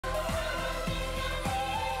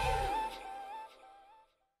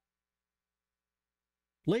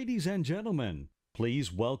Ladies and gentlemen, please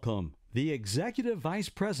welcome the Executive Vice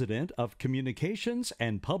President of Communications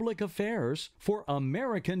and Public Affairs for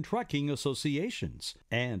American Trucking Associations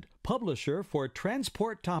and publisher for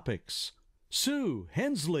Transport Topics, Sue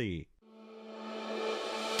Hensley.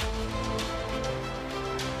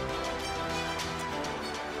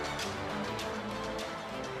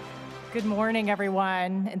 Good morning,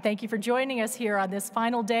 everyone, and thank you for joining us here on this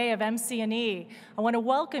final day of MC&E. I want to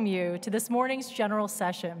welcome you to this morning's general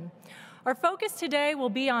session. Our focus today will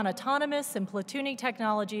be on autonomous and platooning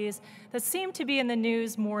technologies that seem to be in the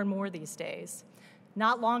news more and more these days.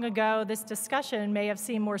 Not long ago, this discussion may have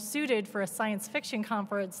seemed more suited for a science fiction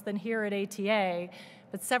conference than here at ATA,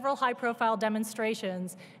 but several high-profile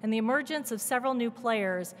demonstrations and the emergence of several new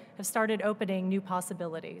players have started opening new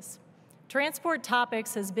possibilities. Transport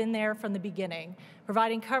Topics has been there from the beginning,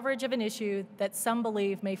 providing coverage of an issue that some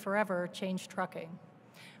believe may forever change trucking.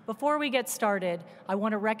 Before we get started, I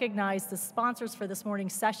want to recognize the sponsors for this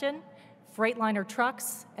morning's session, Freightliner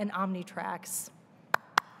Trucks and Omnitrax.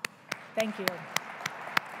 Thank you.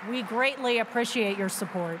 We greatly appreciate your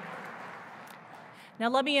support. Now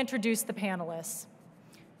let me introduce the panelists.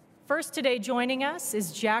 First today joining us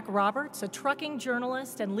is Jack Roberts, a trucking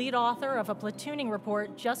journalist and lead author of a platooning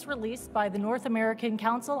report just released by the North American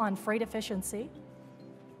Council on Freight Efficiency.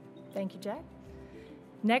 Thank you, Jack.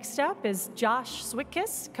 Next up is Josh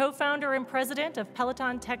Switkis, co-founder and president of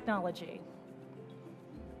Peloton Technology.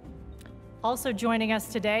 Also joining us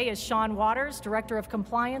today is Sean Waters, director of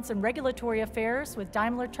compliance and regulatory affairs with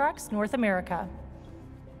Daimler Trucks North America.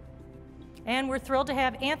 And we're thrilled to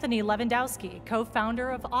have Anthony Lewandowski, co-founder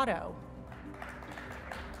of Otto.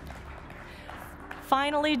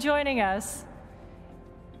 Finally joining us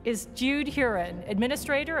is Jude Huron,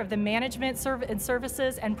 administrator of the Management and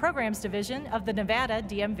Services and Programs Division of the Nevada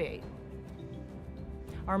DMV.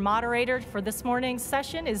 Our moderator for this morning's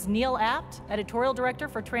session is Neil Apt, editorial director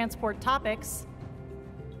for Transport Topics.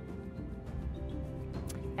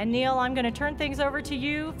 And Neil, I'm going to turn things over to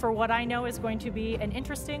you for what I know is going to be an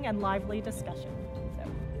interesting and lively discussion.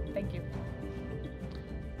 So, thank you.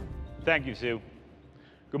 Thank you, Sue.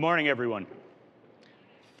 Good morning, everyone.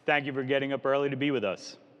 Thank you for getting up early to be with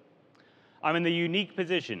us. I'm in the unique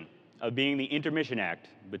position of being the intermission act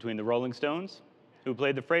between the Rolling Stones, who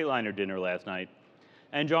played the Freightliner dinner last night,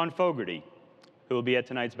 and John Fogerty, who will be at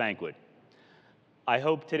tonight's banquet. I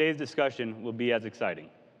hope today's discussion will be as exciting.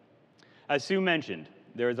 As Sue mentioned,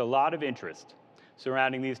 there is a lot of interest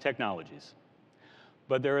surrounding these technologies,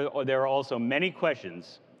 but there are also many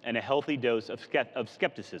questions and a healthy dose of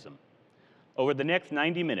skepticism. Over the next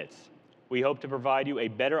 90 minutes, we hope to provide you a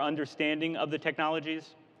better understanding of the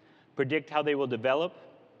technologies, predict how they will develop,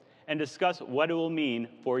 and discuss what it will mean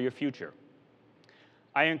for your future.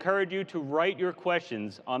 I encourage you to write your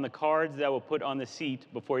questions on the cards that were put on the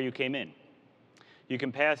seat before you came in. You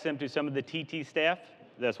can pass them to some of the TT staff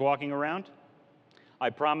that's walking around. I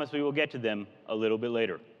promise we will get to them a little bit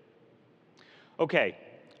later. Okay,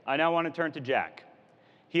 I now want to turn to Jack.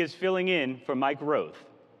 He is filling in for Mike Roth,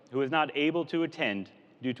 who is not able to attend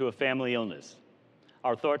due to a family illness.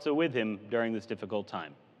 Our thoughts are with him during this difficult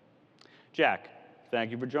time. Jack, thank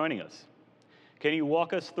you for joining us. Can you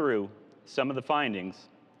walk us through some of the findings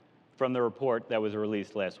from the report that was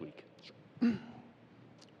released last week? Thank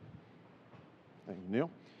you, Neil.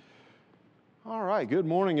 All right, good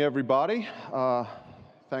morning, everybody.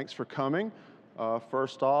 Thanks for coming.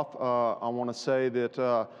 First off, I want to say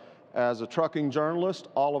that as a trucking journalist,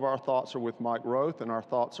 all of our thoughts are with Mike Roth, and our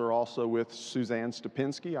thoughts are also with Suzanne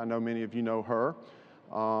Stupinski. I know many of you know her.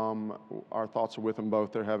 Our thoughts are with them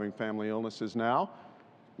both. They're having family illnesses now.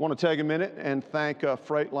 I want to take a minute and thank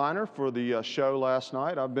Freightliner for the show last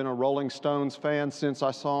night. I've been a Rolling Stones fan since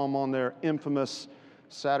I saw them on their infamous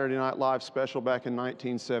Saturday Night Live special back in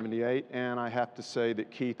 1978, and I have to say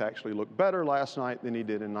that Keith actually looked better last night than he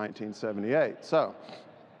did in 1978. So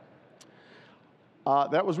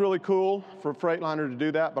that was really cool for Freightliner to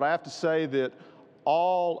do that, but I have to say that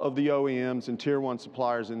all of the OEMs and Tier 1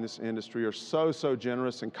 suppliers in this industry are so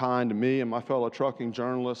generous and kind to me and my fellow trucking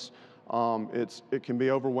journalists. It can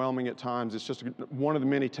be overwhelming at times. It's just one of the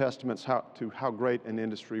many testaments to how great an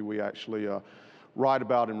industry we actually write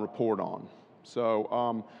about and report on. So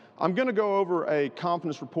I'm going to go over a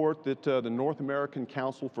confidence report that the North American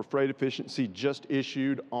Council for Freight Efficiency just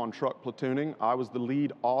issued on truck platooning. I was the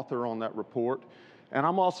lead author on that report, and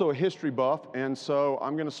I'm also a history buff, and so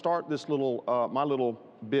I'm going to start this my little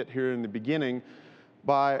bit here in the beginning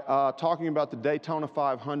by talking about the Daytona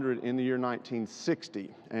 500 in the year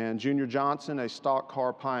 1960. And Junior Johnson, a stock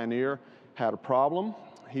car pioneer, had a problem.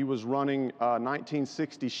 He was running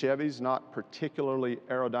 1960 Chevys, not particularly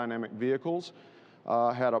aerodynamic vehicles.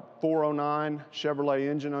 Had a 409 Chevrolet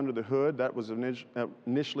engine under the hood. That was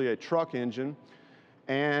initially a truck engine.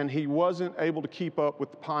 And he wasn't able to keep up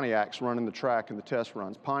with the Pontiacs running the track in the test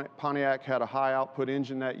runs. Pontiac had a high output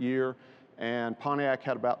engine that year, and Pontiac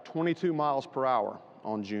had about 22 miles per hour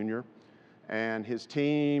on Junior. And his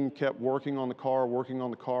team kept working on the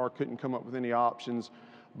car, couldn't come up with any options.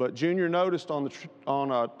 But Junior noticed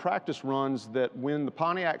on practice runs that when the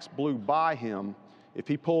Pontiacs blew by him, if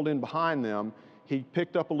he pulled in behind them, he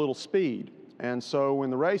picked up a little speed. And so when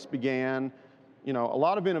the race began, you know, a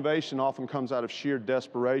lot of innovation often comes out of sheer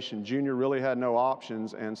desperation. Junior really had no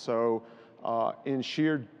options, and so in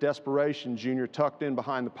sheer desperation, Junior tucked in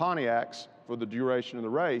behind the Pontiacs for the duration of the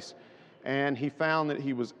race, and he found that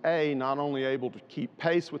he was, not only able to keep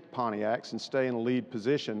pace with the Pontiacs and stay in a lead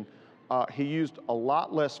position, he used a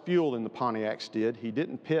lot less fuel than the Pontiacs did. He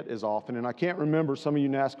didn't pit as often, and I can't remember, some of you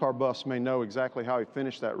NASCAR buffs may know exactly how he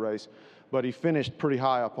finished that race, but he finished pretty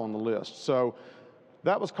high up on the list. So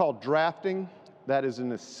that was called drafting. That is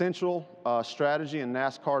an essential strategy in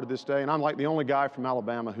NASCAR to this day, and I'm like the only guy from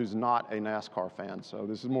Alabama who's not a NASCAR fan, so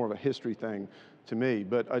this is more of a history thing to me.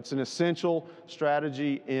 But it's an essential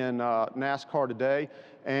strategy in NASCAR today,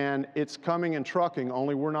 and it's coming in trucking,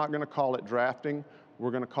 only we're not going to call it drafting. We're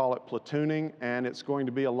going to call it platooning, and it's going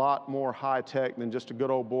to be a lot more high-tech than just a good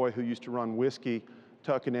old boy who used to run whiskey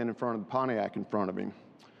tucking in front of the Pontiac in front of him.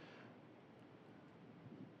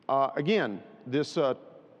 Again, this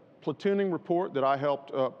platooning report that I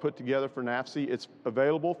helped put together for NAFC, it's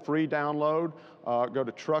available, free download. Go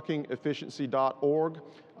to truckingefficiency.org.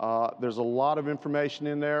 There's a lot of information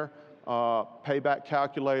in there, payback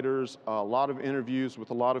calculators, a lot of interviews with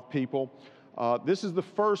a lot of people. This is the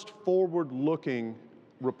first forward-looking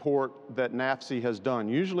report that NAFC has done.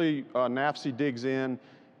 Usually NAFC digs in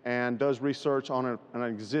and does research on an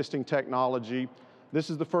existing technology.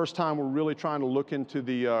 This is the first time we're really trying to look into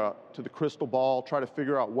the crystal ball, try to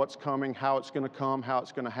figure out what's coming, how it's going to come, how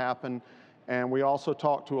it's going to happen. And we also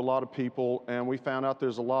talked to a lot of people, and we found out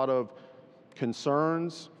there's a lot of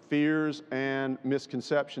concerns, fears, and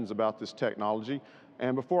misconceptions about this technology.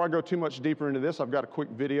 And before I go too much deeper into this, I've got a quick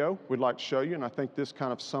video we'd like to show you, and I think this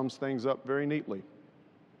kind of sums things up very neatly.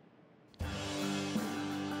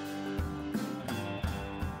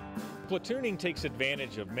 Platooning takes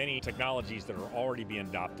advantage of many technologies that are already being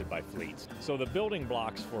adopted by fleets. So the building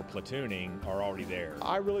blocks for platooning are already there.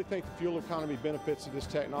 I really think the fuel economy benefits of this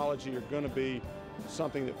technology are going to be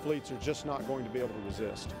something that fleets are just not going to be able to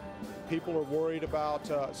resist. People are worried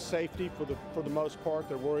about safety for the most part.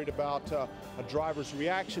 They're worried about a driver's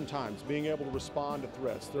reaction times, being able to respond to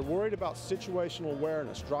threats. They're worried about situational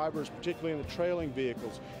awareness. Drivers, particularly in the trailing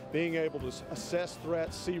vehicles, being able to assess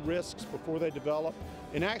threats, see risks before they develop.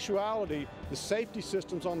 In actuality, the safety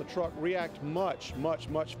systems on the truck react much, much,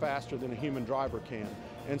 much faster than a human driver can.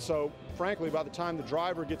 And so, frankly, by the time the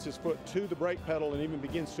driver gets his foot to the brake pedal and even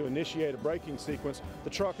begins to initiate a braking sequence, the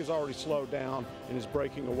truck is already slowed down and is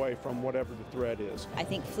braking away from whatever the threat is. I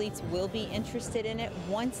think fleets will be interested in it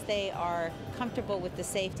once they are comfortable with the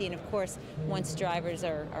safety, and of course, once drivers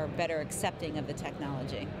are better accepting of the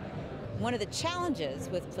technology. One of the challenges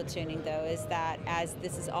with platooning, though, is that as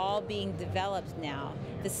this is all being developed now,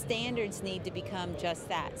 the standards need to become just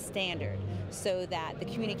that, standard, so that the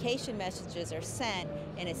communication messages are sent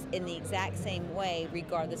in the exact same way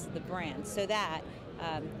regardless of the brand, so that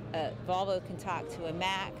Volvo can talk to a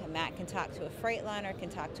Mack can talk to a Freightliner, can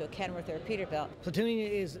talk to a Kenworth or a Peterbilt.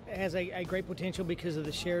 Platooning has a great potential because of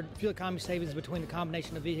the shared fuel economy savings between the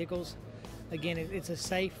combination of vehicles. Again, it's a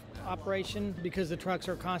safe operation because the trucks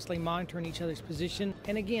are constantly monitoring each other's position.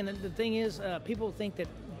 And again, the thing is, people think that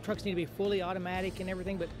trucks need to be fully automatic and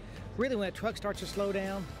everything, but really when a truck starts to slow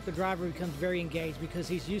down, the driver becomes very engaged because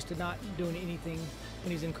he's used to not doing anything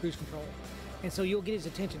when he's in cruise control. And so you'll get his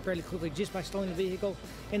attention fairly quickly just by slowing the vehicle,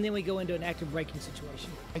 and then we go into an active braking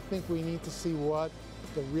situation. I think we need to see what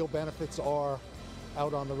the real benefits are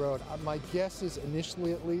out on the road. My guess is,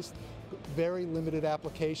 initially at least, very limited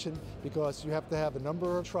application because you have to have a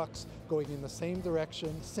number of trucks going in the same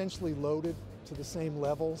direction, essentially loaded to the same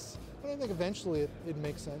levels. But I think eventually it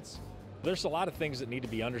makes sense. There's a lot of things that need to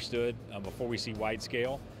be understood before we see wide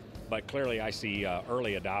scale, but clearly I see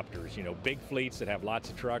early adopters, big fleets that have lots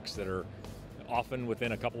of trucks that are often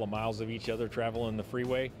within a couple of miles of each other traveling the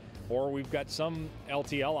freeway, or we've got some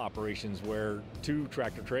LTL operations where two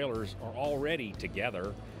tractor trailers are already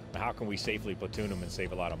together. How can we safely platoon them and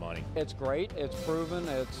save a lot of money? It's great, it's proven,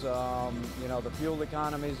 it's, the fuel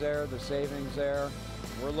economy's there, the savings there.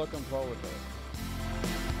 We're looking forward to it.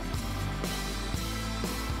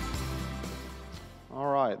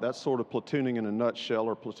 All right, that's sort of platooning in a nutshell,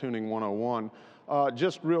 or platooning 101.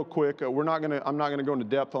 Just real quick, I'm not going to go into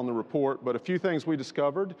depth on the report, but a few things we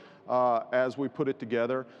discovered as we put it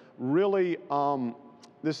together. Really,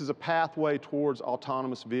 this is a pathway towards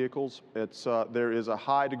autonomous vehicles. There is a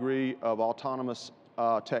high degree of autonomous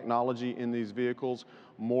technology in these vehicles.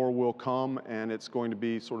 More will come, and it's going to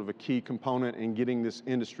be sort of a key component in getting this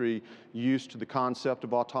industry used to the concept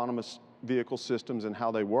of autonomous vehicle systems and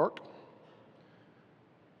how they work.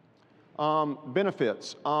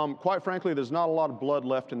 Benefits. Quite frankly, there's not a lot of blood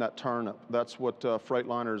left in that turnip. That's what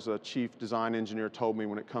Freightliner's chief design engineer told me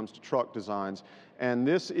when it comes to truck designs. And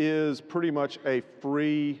this is pretty much a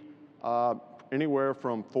free, anywhere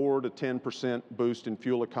from 4 to 10% boost in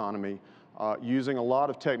fuel economy, using a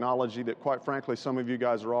lot of technology that, quite frankly, some of you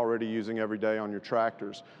guys are already using every day on your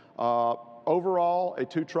tractors. Overall, a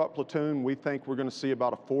 2-truck platoon, we think we're going to see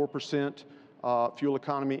about a 4% fuel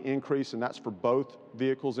economy increase, and that's for both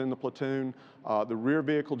vehicles in the platoon. The rear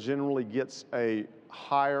vehicle generally gets a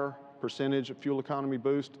higher percentage of fuel economy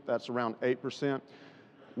boost. That's around 8%.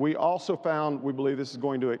 We also found, we believe this is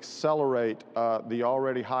going to accelerate the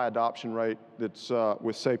already high adoption rate that's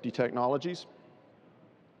with safety technologies.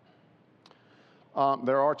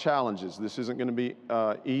 There are challenges. This isn't going to be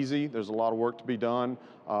easy. There's a lot of work to be done.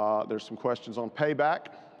 There's some questions on payback,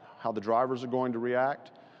 how the drivers are going to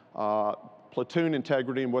react. Platoon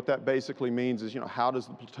integrity, and what that basically means is, how does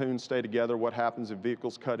the platoon stay together? What happens if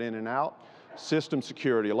vehicles cut in and out? System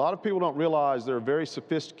security. A lot of people don't realize there are very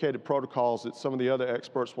sophisticated protocols that some of the other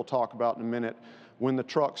experts will talk about in a minute when the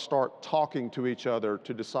trucks start talking to each other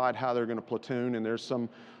to decide how they're going to platoon, and there's some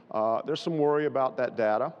worry about that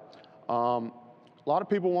data. A lot of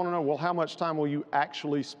people want to know, well, how much time will you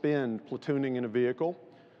actually spend platooning in a vehicle?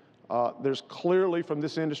 There's clearly from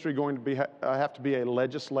this industry going to be have to be a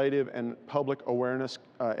legislative and public awareness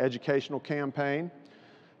educational campaign.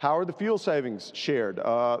 How are the fuel savings shared?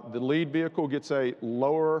 The lead vehicle gets a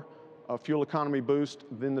lower fuel economy boost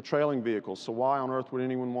than the trailing vehicle. So why on earth would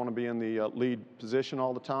anyone want to be in the lead position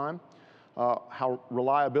all the time? How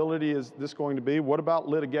reliability is this going to be? What about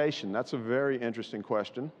litigation? That's a very interesting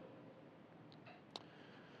question.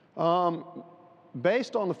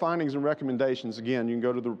 Based on the findings and recommendations, again, you can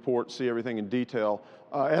go to the report, see everything in detail.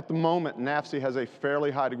 At the moment, NAFSE has a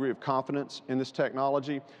fairly high degree of confidence in this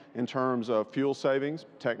technology in terms of fuel savings.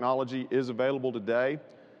 Technology is available today.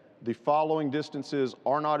 The following distances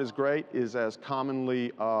are not as great, is as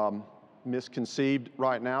commonly misconceived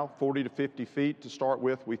right now. 40 to 50 feet to start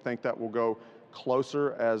with. We think that will go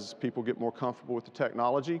closer as people get more comfortable with the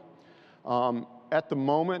technology. At the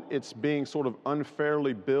moment, it's being sort of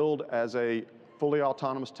unfairly billed as a fully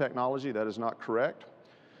autonomous technology. That is not correct.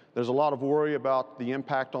 There's a lot of worry about the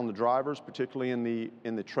impact on the drivers, particularly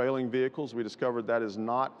in the trailing vehicles. We discovered that is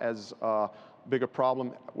not as big a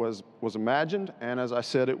problem was imagined, and as I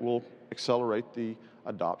said, it will accelerate the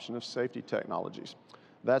adoption of safety technologies.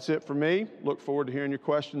 That's it for me. Look forward to hearing your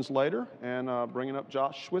questions later, and bringing up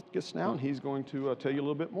Josh Schwittkes now, and he's going to tell you a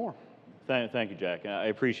little bit more. Thank you, Jack. I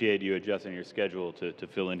appreciate you adjusting your schedule to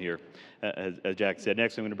fill in here. As Jack said,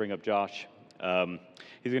 next I'm going to bring up Josh.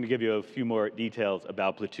 He's going to give you a few more details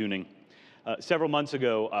about platooning. Several months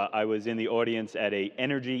ago, I was in the audience at an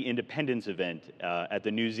energy independence event at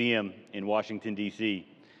the museum in Washington, D.C.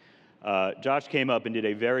 Josh came up and did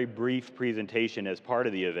a very brief presentation as part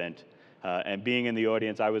of the event. And being in the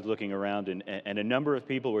audience, I was looking around, and a number of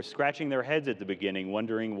people were scratching their heads at the beginning,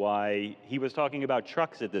 wondering why he was talking about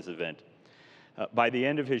trucks at this event. By the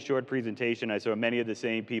end of his short presentation, I saw many of the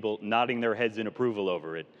same people nodding their heads in approval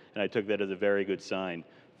over it, and I took that as a very good sign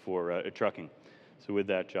for trucking. So with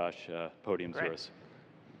that, Josh, podium's yours.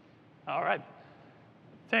 All right.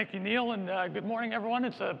 Thank you, Neil, and good morning, everyone.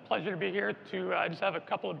 It's a pleasure to be here to just have a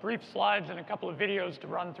couple of brief slides and a couple of videos to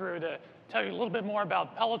run through to tell you a little bit more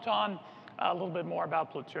about Peloton, a little bit more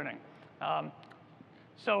about platooning.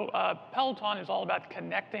 Peloton is all about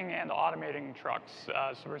connecting and automating trucks.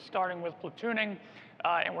 So we're starting with platooning,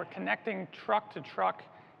 and we're connecting truck to truck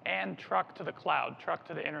and truck to the cloud, truck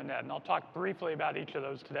to the internet. And I'll talk briefly about each of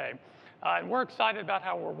those today. And we're excited about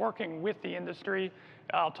how we're working with the industry.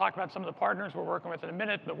 I'll talk about some of the partners we're working with in a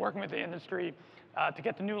minute, but working with the industry to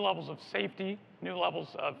get to new levels of safety, new levels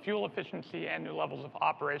of fuel efficiency, and new levels of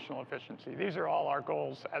operational efficiency. These are all our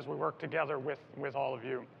goals as we work together with all of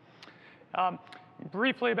you.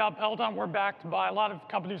 Briefly about Peloton, we're backed by a lot of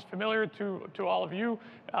companies familiar to all of you,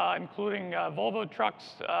 including Volvo Trucks,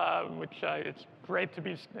 which it's great to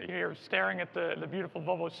be here staring at the beautiful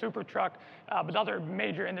Volvo Super Truck, but other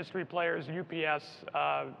major industry players, UPS,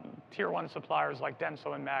 Tier 1 suppliers like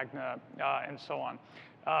Denso and Magna, and so on.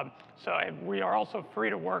 We are also free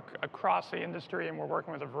to work across the industry, and we're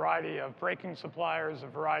working with a variety of braking suppliers, a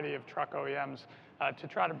variety of truck OEMs, to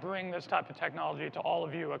try to bring this type of technology to all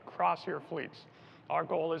of you across your fleets. Our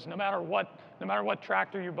goal is no matter what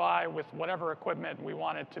tractor you buy with whatever equipment, we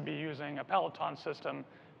want it to be using a Peloton system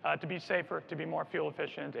to be safer, to be more fuel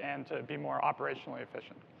efficient, and to be more operationally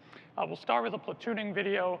efficient. We'll start with a platooning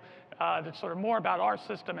video that's sort of more about our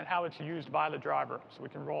system and how it's used by the driver. So we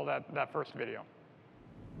can roll that first video.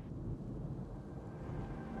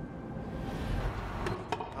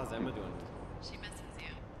 How's Emma doing? She misses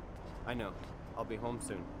you. I know. I'll be home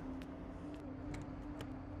soon.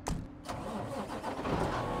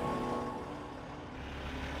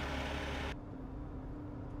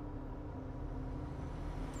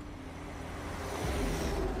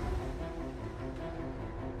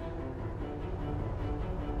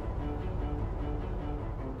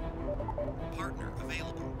 Partner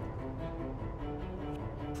available.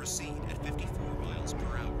 Proceed at 54 miles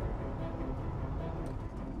per hour.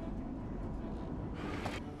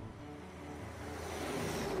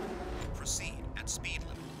 Proceed at speed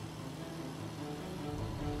limit.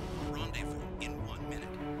 Rendezvous in 1 minute.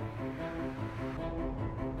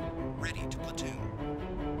 Ready to platoon.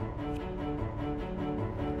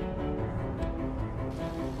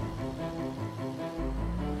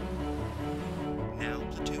 Now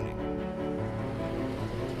platooning.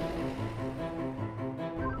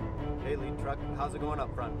 Hey, lead truck, how's it going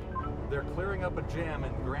up front? They're clearing up a jam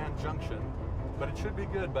in Grand Junction, but it should be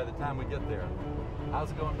good by the time we get there.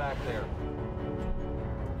 How's it going back there?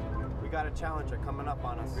 We got a Challenger coming up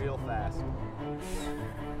on us real fast.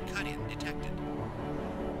 Cut-in detected.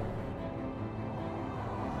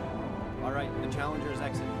 All right, the Challenger's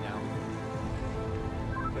exiting now.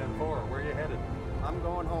 10-4, where are you headed? I'm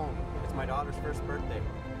going home. It's my daughter's first birthday.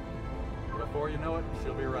 Before you know it,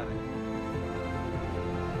 she'll be running.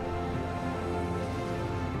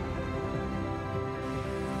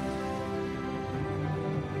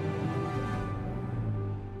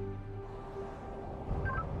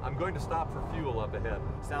 I'm going to stop for fuel up ahead.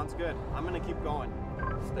 Sounds good. I'm gonna keep going.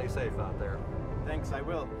 Stay safe out there. Thanks, I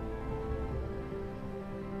will.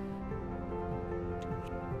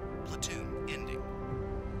 Platoon ending.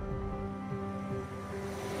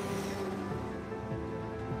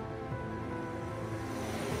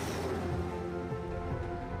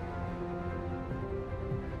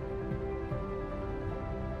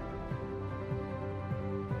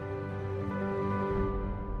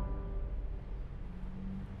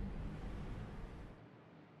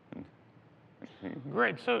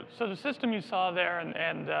 Great. So the system you saw there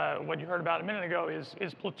and what you heard about a minute ago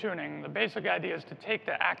is platooning. The basic idea is to take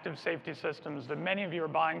the active safety systems that many of you are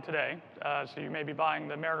buying today. So you may be buying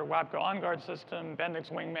the Meritor-Wapco OnGuard system,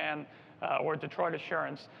 Bendix Wingman, or Detroit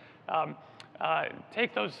Assurance.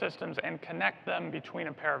 Take those systems and connect them between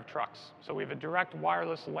a pair of trucks. So we have a direct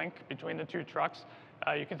wireless link between the two trucks.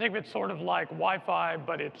 You can think of it sort of like Wi-Fi,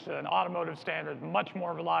 but it's an automotive standard, much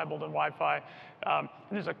more reliable than Wi-Fi. And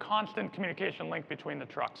there's a constant communication link between the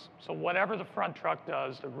trucks. So whatever the front truck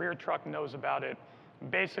does, the rear truck knows about it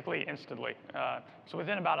basically instantly. So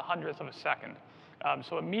within about 1/100th of a second.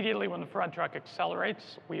 So immediately when the front truck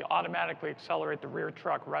accelerates, we automatically accelerate the rear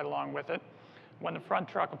truck right along with it. When the front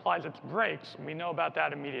truck applies its brakes, we know about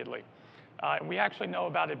that immediately. We actually know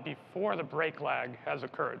about it before the brake lag has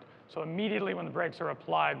occurred. So immediately when the brakes are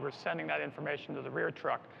applied, we're sending that information to the rear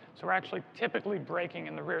truck. So we're actually typically braking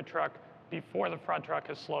in the rear truck before the front truck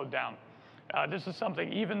has slowed down. This is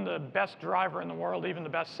something even the best driver in the world, even the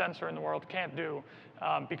best sensor in the world can't do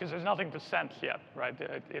because there's nothing to sense yet, right?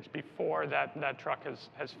 It's before that truck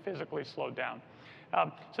has physically slowed down.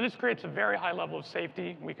 So this creates a very high level of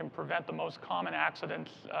safety. We can prevent the most common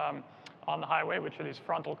accidents on the highway, which are these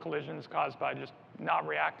frontal collisions caused by just not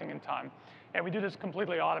reacting in time. And we do this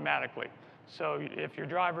completely automatically. So if your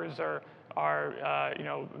drivers are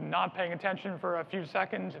not paying attention for a few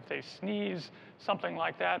seconds, if they sneeze, something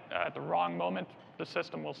like that at the wrong moment, the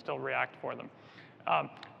system will still react for them.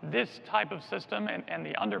 This type of system and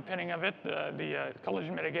the underpinning of it, the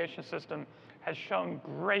collision mitigation system, has shown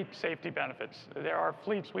great safety benefits. There are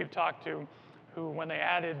fleets we've talked to who, when they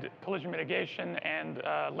added collision mitigation and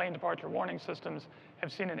lane departure warning systems,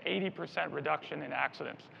 have seen an 80% reduction in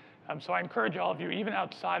accidents. So I encourage all of you, even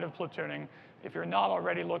outside of platooning, if you're not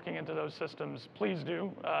already looking into those systems, please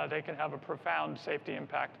do. They can have a profound safety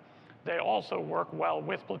impact. They also work well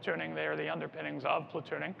with platooning. They are the underpinnings of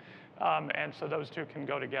platooning. And so those two can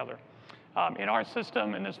go together. In our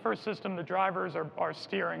system, in this first system, the drivers are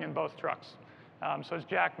steering in both trucks. So as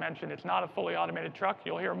Jack mentioned, it's not a fully automated truck.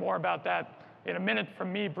 You'll hear more about that in a minute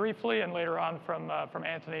from me briefly and later on from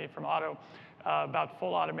Anthony from Otto. about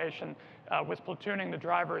full automation. With platooning, the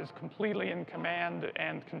driver is completely in command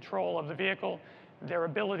and control of the vehicle. Their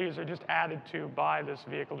abilities are just added to by this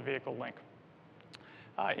vehicle-to-vehicle link.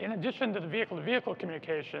 In addition to the vehicle-to-vehicle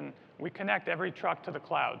communication, we connect every truck to the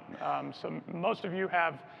cloud. So most of you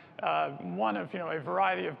have one of a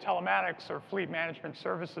variety of telematics or fleet management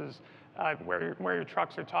services where your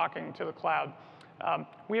trucks are talking to the cloud.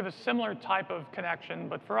 We have a similar type of connection,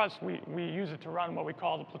 but for us, we use it to run what we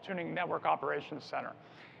call the Platooning Network Operations Center.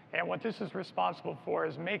 And what this is responsible for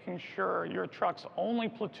is making sure your trucks only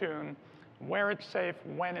platoon where it's safe,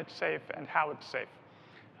 when it's safe, and how it's safe.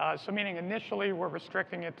 So meaning initially we're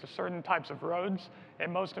restricting it to certain types of roads,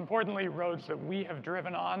 and most importantly, roads that we have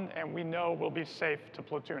driven on and we know will be safe to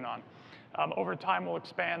platoon on. Over time, we'll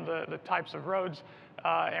expand the types of roads,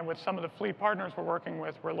 and with some of the fleet partners we're working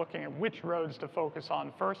with, we're looking at which roads to focus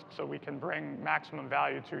on first so we can bring maximum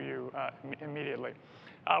value to you immediately.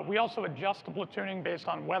 We also adjust the platooning based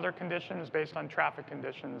on weather conditions, based on traffic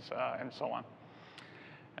conditions, and so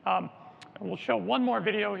on. We'll show one more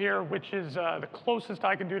video here, which is the closest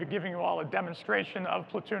I can do to giving you all a demonstration of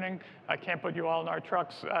platooning. I can't put you all in our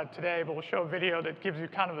trucks today, but we'll show a video that gives you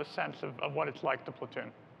kind of a sense of what it's like to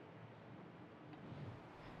platoon.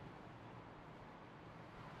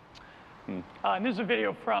 And this is a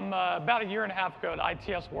video from about a year and a half ago at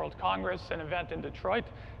ITS World Congress, an event in Detroit.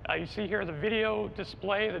 You see here the video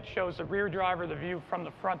display that shows the rear driver, the view from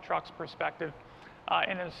the front truck's perspective.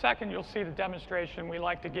 And in a second, you'll see the demonstration we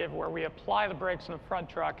like to give where we apply the brakes in the front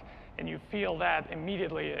truck, and you feel that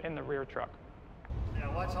immediately in the rear truck. Yeah,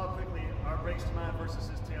 watch how quickly our brakes come on versus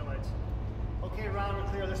his taillights. Okay, Ron, we're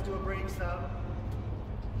clear. Let's do a brake stop.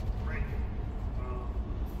 Brake.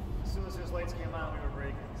 As soon as his lights came on, we were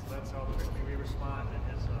braking. So that's how quickly we respond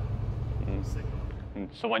to his signal.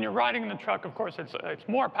 So when you're riding in the truck, of course, it's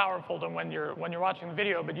more powerful than when you're watching the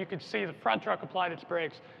video, but you could see the front truck applied its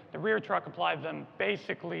brakes, the rear truck applied them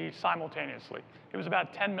basically simultaneously. It was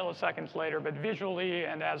about 10 milliseconds later, but visually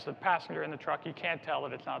and as the passenger in the truck, you can't tell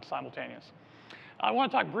that it's not simultaneous. I want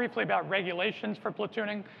to talk briefly about regulations for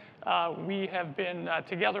platooning. We have been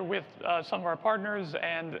together with some of our partners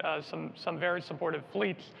and some very supportive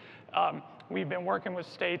fleets. We've been working with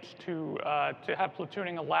states to have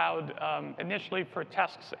platooning allowed initially for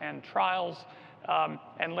tests and trials,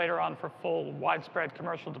 and later on for full widespread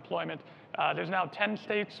commercial deployment. There's now 10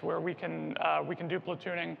 states where we can do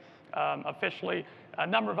platooning officially. A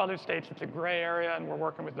number of other states, it's a gray area, and we're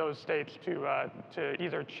working with those states to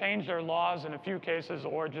either change their laws in a few cases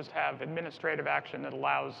or just have administrative action that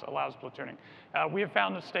allows platooning. We have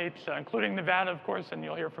found the states, including Nevada, of course, and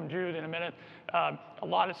you'll hear from Jude in a minute, a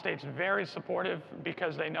lot of states very supportive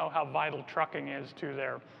because they know how vital trucking is to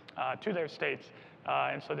their states.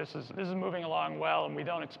 And so this is moving along well, and we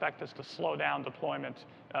don't expect this to slow down deployment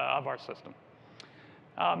of our system.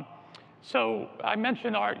 So I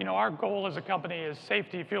mentioned our goal as a company is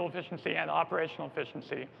safety, fuel efficiency, and operational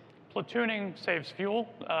efficiency. Platooning saves fuel,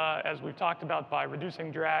 as we've talked about, by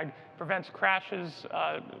reducing drag, prevents crashes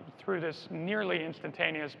through this nearly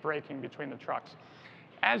instantaneous braking between the trucks.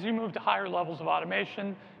 As you move to higher levels of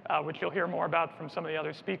automation, which you'll hear more about from some of the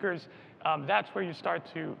other speakers, that's where you start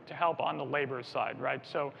to help on the labor side, right?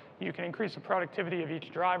 So you can increase the productivity of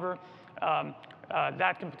each driver.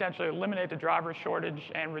 That can potentially eliminate the driver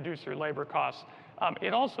shortage and reduce your labor costs.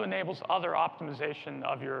 It also enables other optimization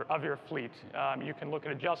of your fleet. You can look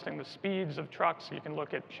at adjusting the speeds of trucks. You can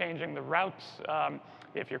look at changing the routes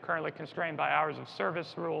if you're currently constrained by hours of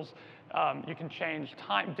service rules. You can change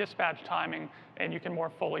dispatch timing, and you can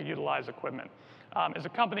more fully utilize equipment. As a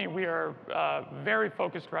company, we are very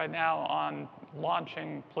focused right now on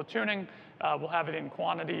launching platooning. We'll have it in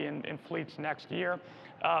quantity in fleets next year.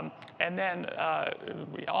 And then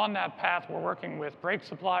on that path, we're working with brake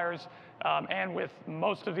suppliers and with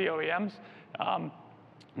most of the OEMs.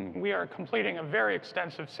 We are completing a very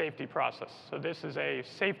extensive safety process. So this is a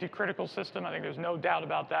safety critical system. I think there's no doubt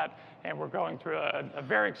about that. And we're going through a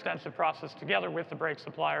very extensive process together with the brake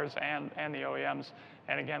suppliers and the OEMs.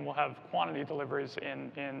 And again, we'll have quantity deliveries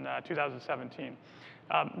in 2017.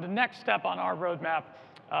 The next step on our roadmap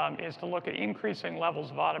is to look at increasing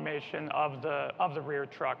levels of automation of the rear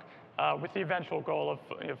truck with the eventual goal of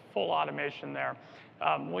full automation there.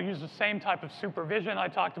 We'll use the same type of supervision I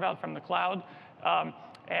talked about from the cloud.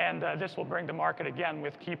 And this will bring to market again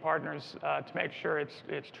with key partners to make sure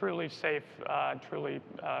it's truly safe, truly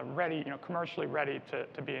ready, commercially ready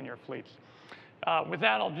to be in your fleets. With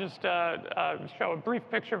that, I'll just show a brief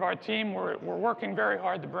picture of our team. We're working very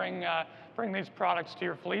hard to bring these products to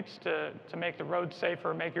your fleets to make the road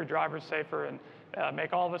safer, make your drivers safer, and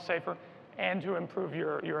make all of us safer, and to improve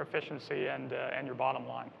your efficiency and your bottom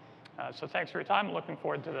line. So thanks for your time. I'm looking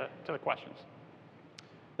forward to the questions.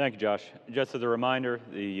 Thank you, Josh. Just as a reminder,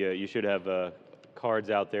 you should have cards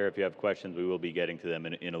out there if you have questions. We will be getting to them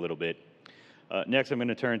in a little bit. Next, I'm going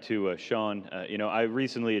to turn to Sean. I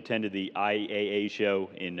recently attended the IAA show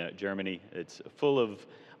in Germany. It's full of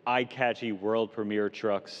eye-catchy world premiere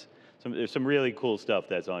trucks. There's some really cool stuff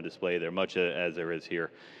that's on display there, much as there is here.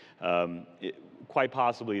 Quite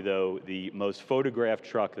possibly, though, the most photographed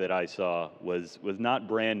truck that I saw was not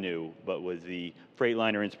brand new, but was the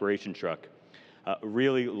Freightliner Inspiration truck.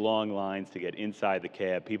 Really long lines to get inside the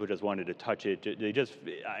cab. People just wanted to touch it.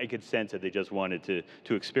 I could sense that they just wanted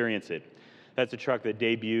to experience it. That's a truck that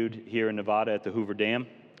debuted here in Nevada at the Hoover Dam.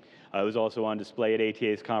 It was also on display at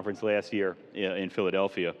ATA's conference last year in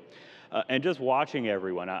Philadelphia. And just watching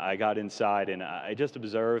everyone, I got inside and I just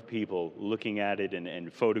observed people looking at it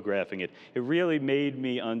and photographing it. It really made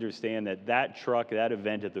me understand that truck, that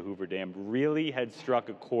event at the Hoover Dam really had struck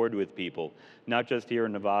a chord with people, not just here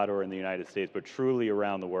in Nevada or in the United States, but truly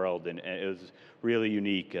around the world. And it was really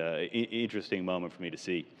unique, interesting moment for me to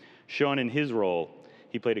see. Sean, in his role,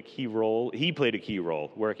 he played a key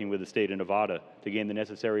role working with the state of Nevada to gain the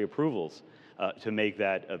necessary approvals to make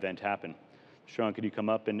that event happen. Sean, could you come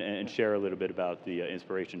up and share a little bit about the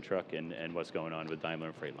Inspiration truck and what's going on with Daimler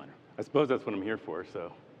and Freightliner? I suppose that's what I'm here for,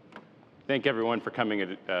 so. Thank everyone for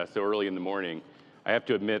coming so early in the morning. I have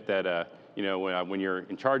to admit that when you're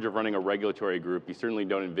in charge of running a regulatory group, you certainly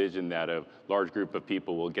don't envision that a large group of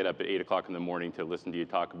people will get up at 8 o'clock in the morning to listen to you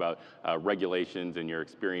talk about regulations and your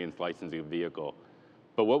experience licensing a vehicle.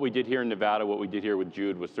 But what we did here in Nevada, what we did here with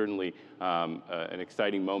Jude was certainly an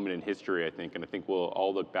exciting moment in history, I think, and I think we'll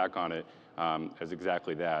all look back on it as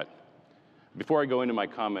exactly that. Before I go into my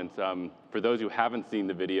comments, for those who haven't seen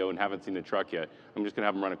the video and haven't seen the truck yet, I'm just going to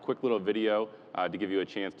have them run a quick little video to give you a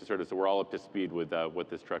chance to so we're all up to speed with what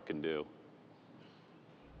this truck can do.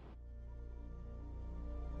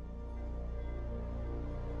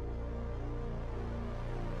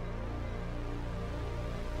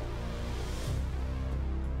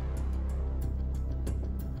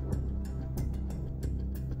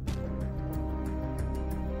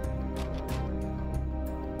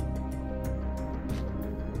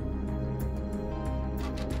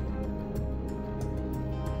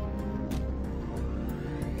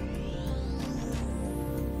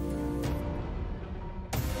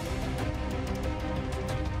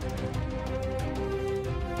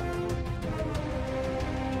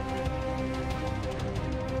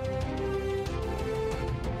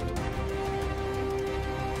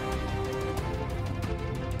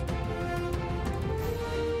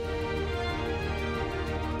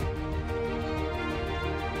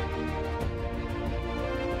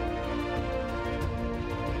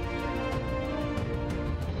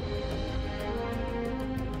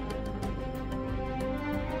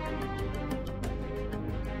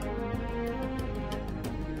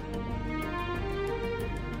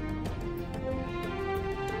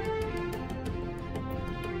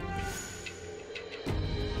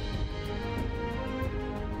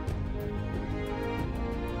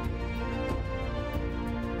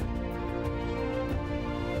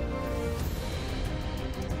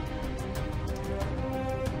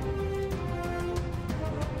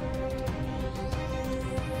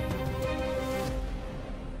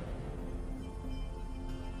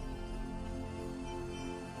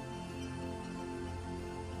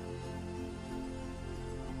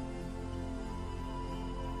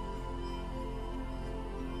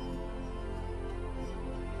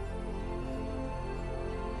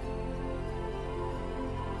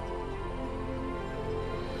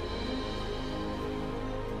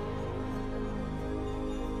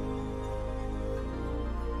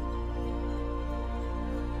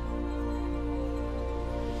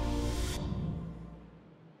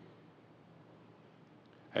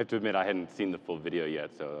 I have to admit I hadn't seen the full video yet,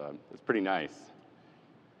 so it's pretty nice.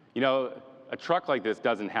 You know, a truck like this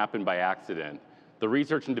doesn't happen by accident. The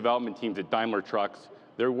research and development teams at Daimler Trucks,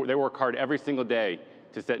 they work hard every single day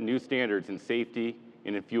to set new standards in safety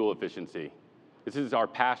and in fuel efficiency. This is our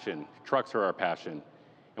passion. Trucks are our passion.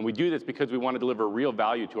 And we do this because we want to deliver real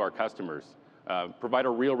value to our customers, provide a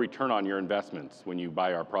real return on your investments when you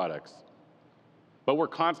buy our products. But we're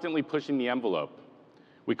constantly pushing the envelope.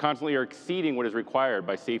 We constantly are exceeding what is required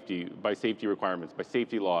by safety requirements, by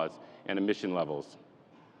safety laws and emission levels.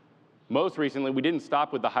 Most recently, we didn't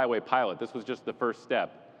stop with the highway pilot. This was just the first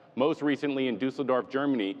step. Most recently in Dusseldorf,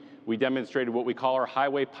 Germany, we demonstrated what we call our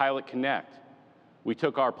Highway Pilot Connect. We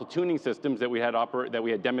took our platooning systems that we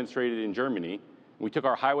had demonstrated in Germany. We took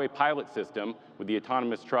our highway pilot system with the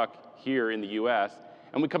autonomous truck here in the US,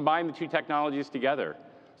 and we combined the two technologies together.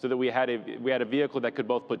 so that we had a vehicle that could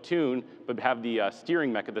both platoon, but have the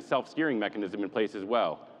the self-steering mechanism in place as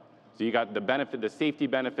well. So you got the safety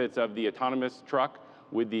benefits of the autonomous truck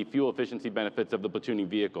with the fuel efficiency benefits of the platooning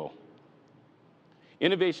vehicle.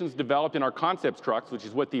 Innovations developed in our concepts trucks, which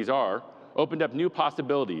is what these are, opened up new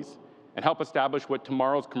possibilities and help establish what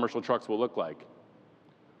tomorrow's commercial trucks will look like.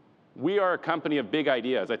 We are a company of big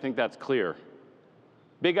ideas. I think that's clear.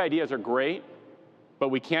 Big ideas are great, but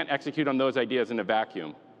we can't execute on those ideas in a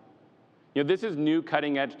vacuum. You know, this is new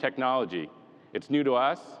cutting-edge technology. It's new to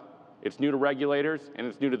us, it's new to regulators, and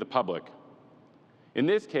it's new to the public. In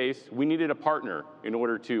this case, we needed a partner in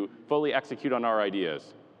order to fully execute on our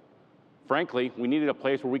ideas. Frankly, we needed a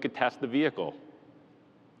place where we could test the vehicle.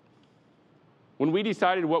 When we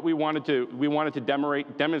decided what we wanted to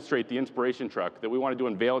demonstrate the Inspiration Truck, that we wanted to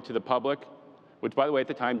unveil it to the public, which, by the way, at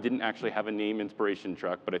the time didn't actually have a name, Inspiration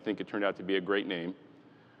Truck, but I think it turned out to be a great name.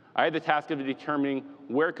 I had the task of determining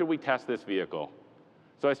where could we test this vehicle.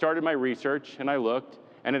 So I started my research, and I looked,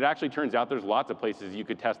 and it actually turns out there's lots of places you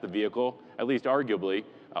could test the vehicle, at least arguably,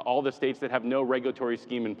 all the states that have no regulatory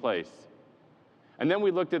scheme in place. And then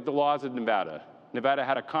we looked at the laws of Nevada. Nevada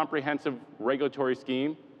had a comprehensive regulatory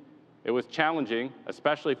scheme. It was challenging,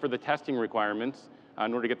 especially for the testing requirements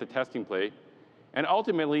in order to get the testing plate. And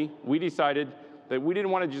ultimately, we decided that we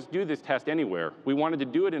didn't want to just do this test anywhere. We wanted to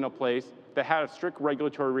do it in a place that had strict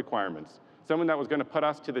regulatory requirements, someone that was going to put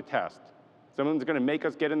us to the test, someone that's going to make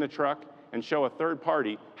us get in the truck and show a third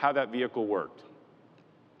party how that vehicle worked.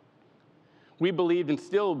 We believed and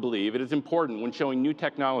still believe it is important when showing new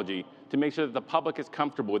technology to make sure that the public is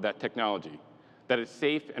comfortable with that technology, that it's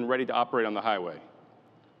safe and ready to operate on the highway.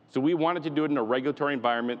 So we wanted to do it in a regulatory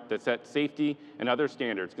environment that set safety and other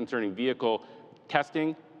standards concerning vehicle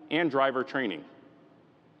testing and driver training.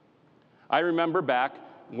 I remember back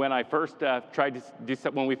when I first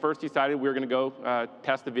when we first decided we were going to go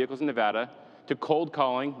test the vehicles in Nevada, to cold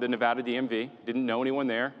calling the Nevada DMV. Didn't know anyone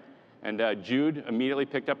there, and Jude immediately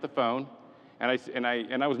picked up the phone, and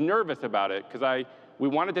I was nervous about it because we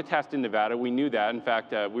wanted to test in Nevada. We knew that. In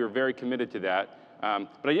fact, we were very committed to that.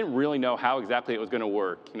 But I didn't really know how exactly it was going to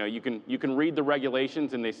work. You know, you can read the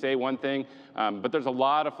regulations and they say one thing, but there's a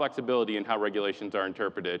lot of flexibility in how regulations are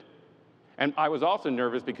interpreted. And I was also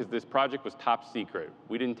nervous because this project was top secret.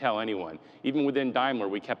 We didn't tell anyone. Even within Daimler,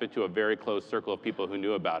 we kept it to a very close circle of people who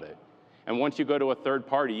knew about it. And once you go to a third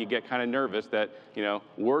party, you get kind of nervous that, you know,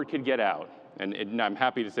 word could get out. And I'm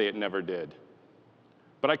happy to say it never did.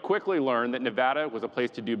 But I quickly learned that Nevada was a place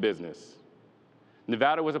to do business.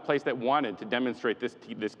 Nevada was a place that wanted to demonstrate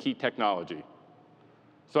this key technology.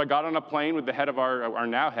 So I got on a plane with the head of our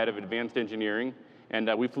now head of advanced engineering,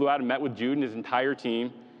 and we flew out and met with Jude and his entire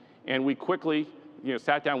team, and we quickly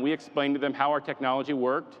sat down. We explained to them how our technology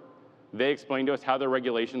worked. They explained to us how their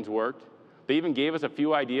regulations worked. They even gave us a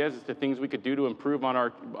few ideas as to things we could do to improve on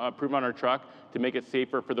our truck to make it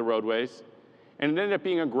safer for the roadways. And it ended up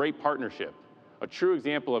being a great partnership, a true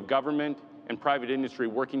example of government and private industry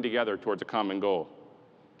working together towards a common goal.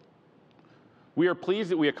 We are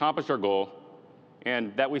pleased that we accomplished our goal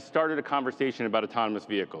and that we started a conversation about autonomous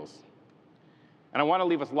vehicles. And I want to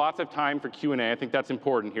leave us lots of time for Q&A. I think that's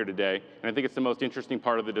important here today, and I think it's the most interesting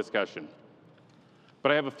part of the discussion.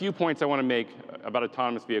 But I have a few points I want to make about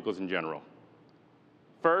autonomous vehicles in general.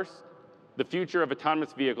 First, the future of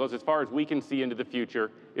autonomous vehicles, as far as we can see into the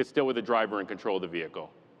future, is still with the driver in control of the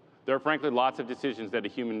vehicle. There are frankly lots of decisions that a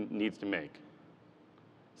human needs to make.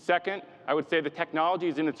 Second, I would say the technology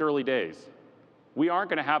is in its early days. We aren't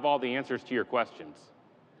going to have all the answers to your questions.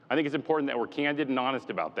 I think it's important that we're candid and honest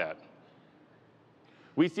about that.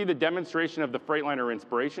 We see the demonstration of the Freightliner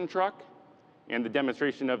Inspiration Truck and the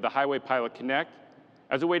demonstration of the Highway Pilot Connect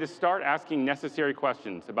as a way to start asking necessary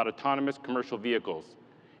questions about autonomous commercial vehicles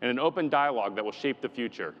and an open dialogue that will shape the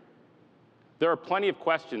future. There are plenty of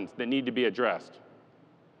questions that need to be addressed.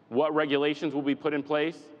 What regulations will be put in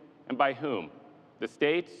place and by whom? The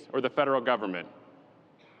states or the federal government?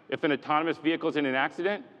 If an autonomous vehicle is in an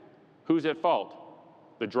accident, who's at fault?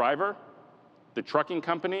 The driver? The trucking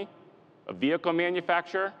company? A vehicle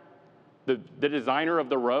manufacturer? The designer of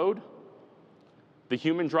the road? The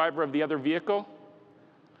human driver of the other vehicle?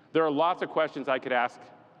 There are lots of questions I could ask,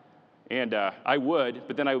 and I would,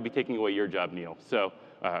 but then I would be taking away your job, Neil. So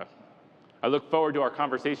I look forward to our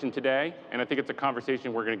conversation today, and I think it's a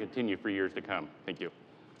conversation we're going to continue for years to come. Thank you.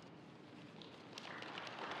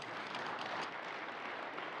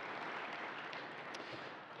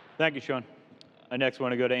 Thank you, Sean. I next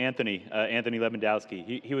want to go to Anthony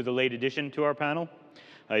Lebendowski. He was a late addition to our panel.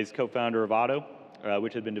 He's co-founder of Otto,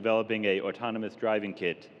 which has been developing an autonomous driving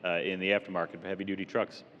kit in the aftermarket for heavy-duty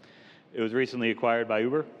trucks. It was recently acquired by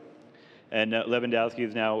Uber, and Lewandowski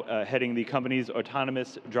is now heading the company's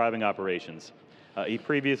autonomous driving operations. He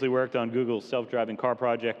previously worked on Google's self-driving car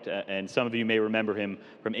project, and some of you may remember him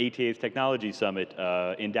from ATA's Technology Summit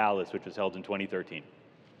in Dallas, which was held in 2013.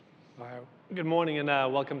 Good morning and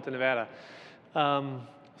welcome to Nevada.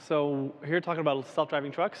 So here talking about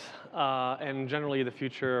self-driving trucks and generally the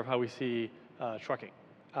future of how we see trucking.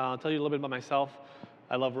 I'll tell you a little bit about myself.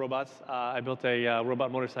 I love robots. I built a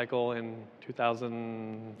robot motorcycle in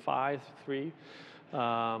 2005, 3.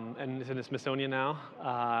 And it's in the Smithsonian now.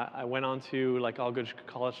 I went on to, like all good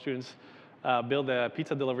college students, build a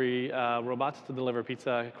pizza delivery robots to deliver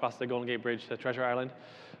pizza across the Golden Gate Bridge to Treasure Island,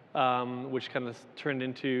 which kind of turned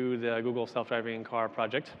into the Google self-driving car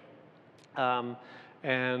project. And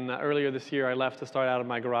earlier this year, I left to start out of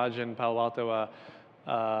my garage in Palo Alto,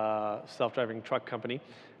 a self-driving truck company.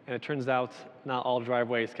 And it turns out not all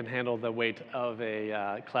driveways can handle the weight of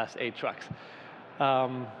a Class 8 trucks.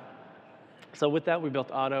 So with that, we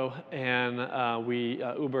built Otto, and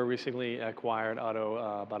Uber recently acquired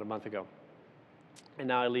Otto about a month ago. And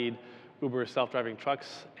now I lead Uber's self-driving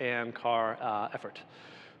trucks and car effort.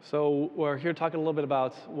 So we're here talking a little bit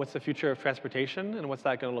about what's the future of transportation and what's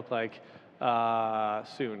that going to look like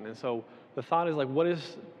soon. And so the thought is, like, what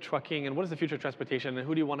is trucking and what is the future of transportation, and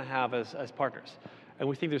who do you want to have as partners? And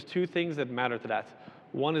we think there's two things that matter to that.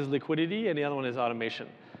 One is liquidity, and the other one is automation.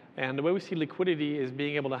 And the way we see liquidity is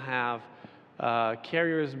being able to have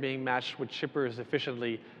carriers being matched with shippers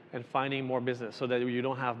efficiently and finding more business so that you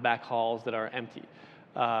don't have back hauls that are empty.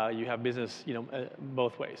 You have business,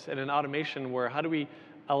 both ways. And in automation, where how do we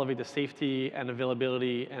elevate the safety and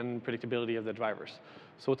availability and predictability of the drivers?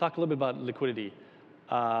 So we'll talk a little bit about liquidity.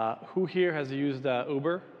 Who here has used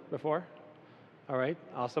Uber before? All right,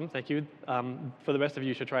 awesome, thank you. For the rest of you,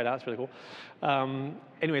 you should try it out, it's really cool.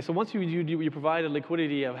 Anyway, so once you provide a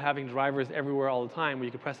liquidity of having drivers everywhere all the time, where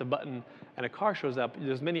you can press a button and a car shows up,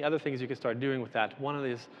 there's many other things you can start doing with that. One of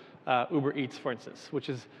these, Uber Eats, for instance, which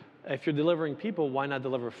is, if you're delivering people, why not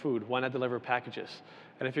deliver food? Why not deliver packages?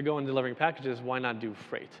 And if you're going delivering packages, why not do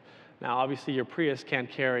freight? Now, obviously, your Prius can't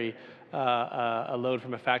carry a load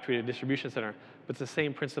from a factory to a distribution center, but it's the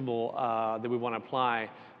same principle that we want to apply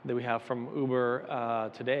that we have from Uber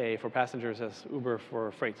today for passengers as Uber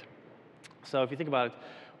for freight. So if you think about it,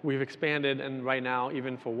 we've expanded, and right now,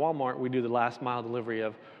 even for Walmart, we do the last mile delivery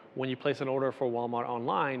of when you place an order for Walmart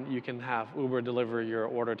online, you can have Uber deliver your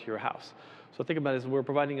order to your house. So think about it as we're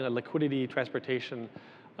providing a liquidity transportation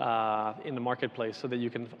in the marketplace so that you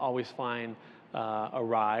can always find a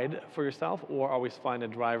ride for yourself or always find a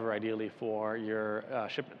driver, ideally, for your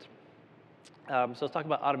shipment. So let's talk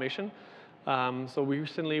about automation. So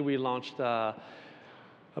recently we launched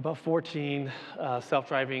about 14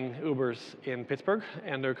 self-driving Ubers in Pittsburgh,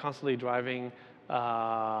 and they're constantly driving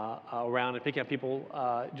around and picking up people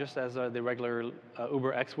just as the regular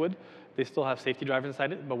Uber X would. They still have safety drivers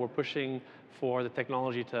inside it, but we're pushing for the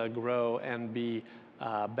technology to grow and be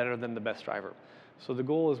better than the best driver. So the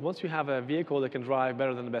goal is, once you have a vehicle that can drive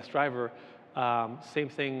better than the best driver, same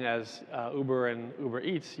thing as Uber and Uber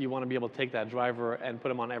Eats, you want to be able to take that driver and put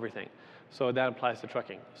them on everything. So that applies to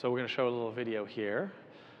trucking. So we're going to show a little video here,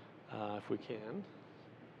 if we can.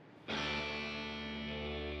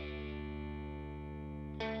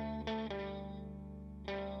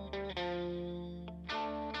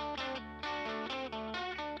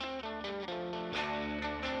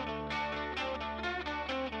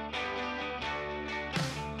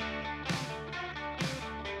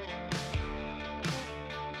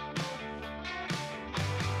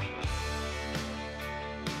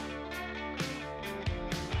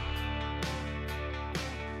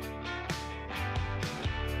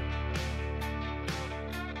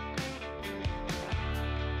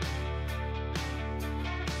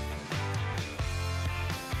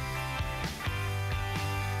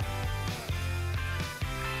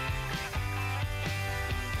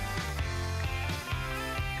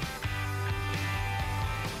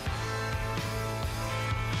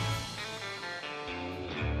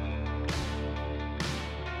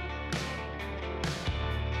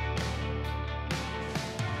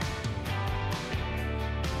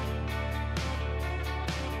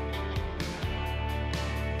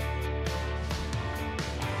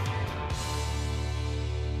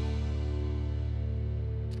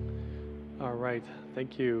 All right,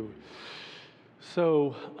 thank you.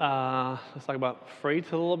 So let's talk about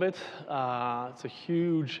freight a little bit. It's a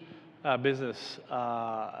huge business.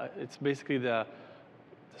 It's basically the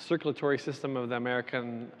circulatory system of the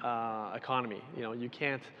American economy. You know, you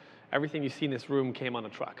can't, everything you see in this room came on a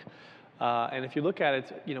truck. And if you look at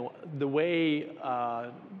it, the way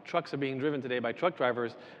trucks are being driven today by truck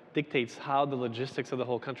drivers dictates how the logistics of the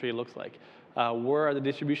whole country looks like. Where are the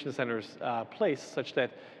distribution centers placed such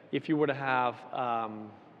that if you were to have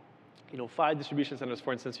 5 distribution centers,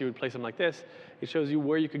 for instance, you would place them like this. It shows you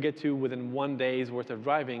where you could get to within 1 day's worth of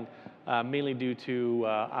driving, mainly due to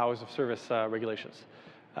hours of service regulations.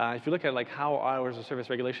 If you look at how hours of service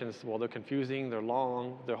regulations, well, they're confusing, they're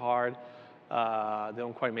long, they're hard, they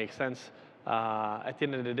don't quite make sense. At the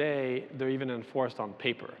end of the day, they're even enforced on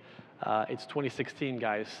paper. It's 2016,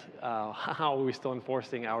 guys. How are we still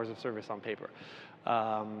enforcing hours of service on paper?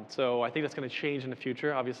 So I think that's going to change in the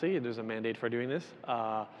future, obviously. There's a mandate for doing this.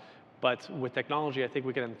 But with technology, I think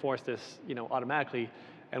we can enforce this automatically.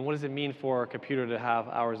 And what does it mean for a computer to have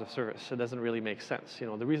hours of service? It doesn't really make sense.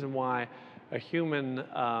 The reason why a human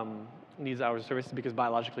needs hours of service is because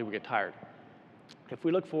biologically we get tired. If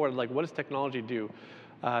we look forward, what does technology do?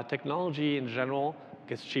 Technology in general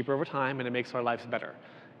gets cheaper over time and it makes our lives better.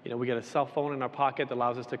 We get a cell phone in our pocket that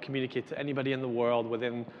allows us to communicate to anybody in the world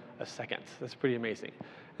within a second. That's pretty amazing.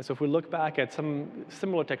 And so if we look back at some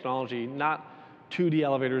similar technology, not 2D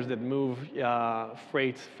elevators that move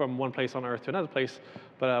freight from one place on Earth to another place,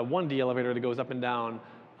 but a 1D elevator that goes up and down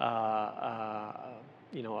a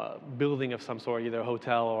building of some sort, either a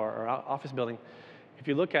hotel or office building. If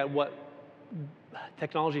you look at what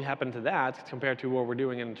technology happened to that compared to what we're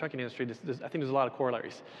doing in the trucking industry, I think there's a lot of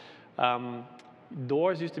corollaries.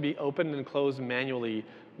 Doors used to be opened and closed manually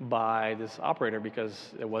by this operator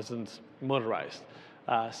because it wasn't motorized.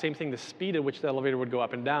 Same thing, the speed at which the elevator would go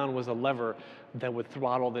up and down was a lever that would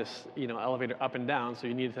throttle this elevator up and down, so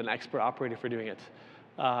you needed an expert operator for doing it.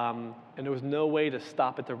 And there was no way to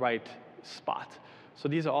stop at the right spot. So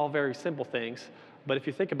these are all very simple things, but if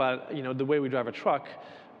you think about it, the way we drive a truck,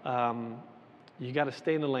 you got to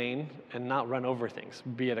stay in the lane and not run over things,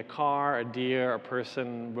 be it a car, a deer, a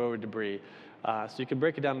person, road debris. So you can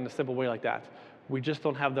break it down in a simple way like that. We just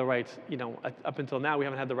don't have the right, up until now, we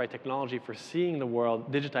haven't had the right technology for seeing the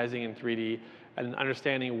world, digitizing in 3D, and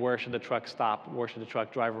understanding where should the truck stop, where should the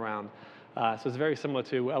truck drive around. So it's very similar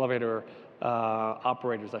to elevator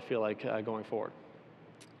operators, I feel like, going forward.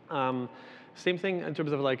 Same thing in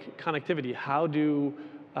terms of connectivity. How do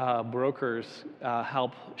brokers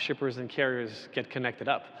help shippers and carriers get connected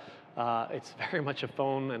up? It's very much a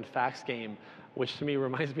phone and fax game, which to me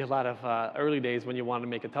reminds me a lot of early days when you wanted to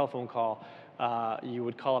make a telephone call. You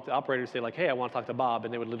would call up the operator and say hey, I want to talk to Bob,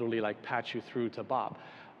 and they would literally patch you through to Bob.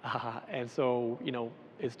 And so,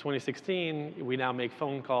 it's 2016, we now make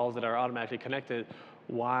phone calls that are automatically connected.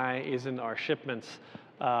 Why isn't our shipments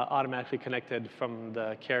automatically connected from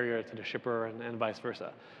the carrier to the shipper and vice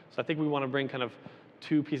versa? So I think we want to bring kind of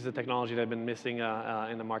 2 pieces of technology that have been missing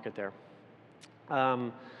in the market there.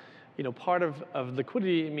 Part of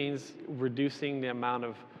liquidity means reducing the amount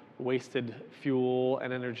of wasted fuel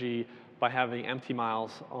and energy by having empty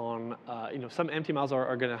miles on, some empty miles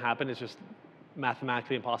are going to happen. It's just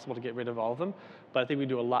mathematically impossible to get rid of all of them. But I think we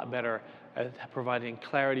do a lot better at providing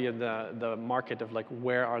clarity in the market of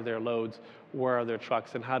where are their loads, where are their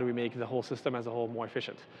trucks, and how do we make the whole system as a whole more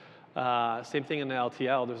efficient. Same thing in the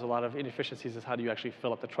LTL. There's a lot of inefficiencies as how do you actually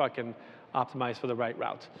fill up the truck and optimize for the right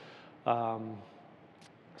route.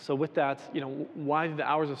 So with that, why did the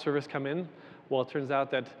hours of service come in? Well, it turns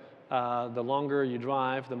out that the longer you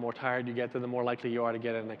drive, the more tired you get, and the more likely you are to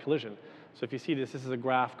get in a collision. So if you see this is a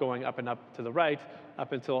graph going up and up to the right,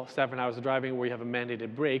 up until 7 hours of driving where you have a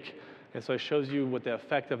mandated break. And so it shows you what the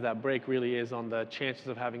effect of that break really is on the chances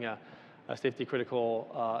of having a safety critical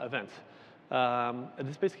event. And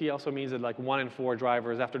this basically also means that 1 in 4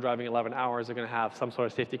 drivers after driving 11 hours are going to have some sort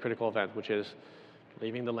of safety critical event, which is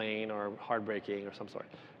leaving the lane or hard braking or some sort.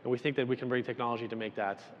 And we think that we can bring technology to make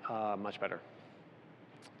that much better.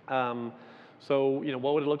 So,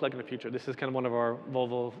 what would it look like in the future? This is kind of one of our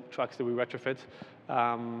Volvo trucks that we retrofit.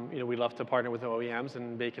 We'd love to partner with the OEMs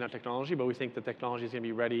and bake in our technology, but we think the technology is going to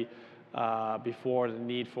be ready before the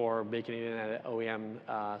need for baking it in at an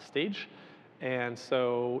OEM stage. And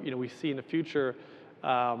so, we see in the future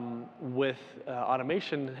with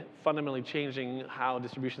automation fundamentally changing how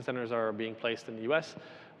distribution centers are being placed in the US.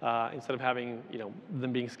 Instead of having,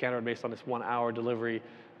 them being scattered based on this 1 hour delivery,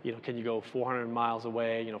 can you go 400 miles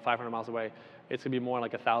away, 500 miles away? It's going to be more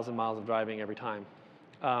like 1,000 miles of driving every time.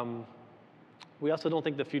 We also don't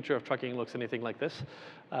think the future of trucking looks anything like this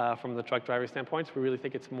from the truck driver standpoint. We really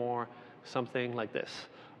think it's more something like this.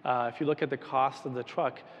 If you look at the cost of the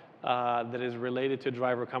truck that is related to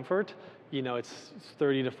driver comfort, it's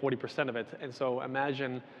 30 to 40% of it. And so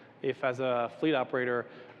imagine if as a fleet operator,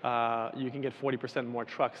 you can get 40% more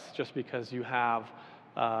trucks just because you have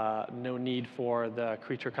no need for the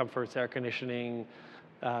creature comforts, air conditioning,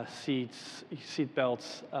 seats, seat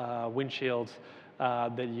belts, windshields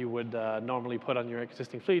that you would normally put on your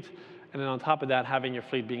existing fleet. And then on top of that, having your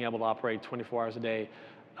fleet being able to operate 24 hours a day,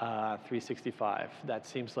 365. That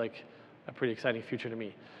seems like a pretty exciting future to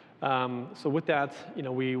me. So with that,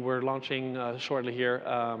 we were launching shortly here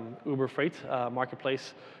Uber Freight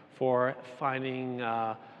marketplace for finding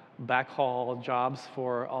backhaul jobs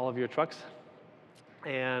for all of your trucks.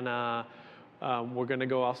 And we're going to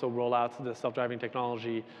go also roll out the self-driving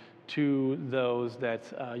technology to those that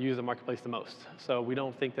use the marketplace the most. So we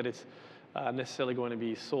don't think that it's necessarily going to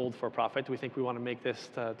be sold for profit. We think we want to make this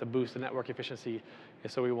to boost the network efficiency.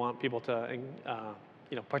 And so we want people to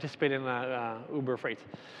participate in Uber Freight.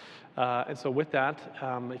 And so with that,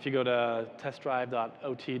 if you go to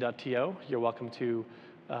testdrive.ot.to, you're welcome to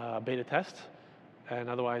beta test. And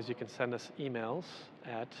otherwise, you can send us emails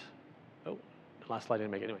at, the last slide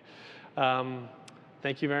didn't make it anyway.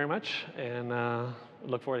 Thank you very much, and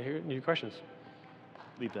look forward to hearing your questions.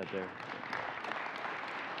 Leave that there.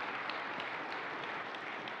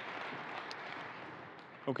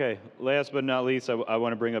 Okay, last but not least, I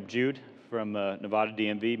want to bring up Jude from Nevada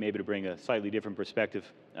DMV, maybe to bring a slightly different perspective.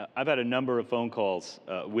 I've had a number of phone calls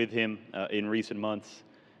with him in recent months.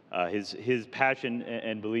 His passion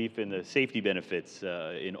and belief in the safety benefits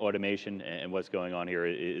in automation and what's going on here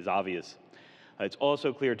is obvious. It's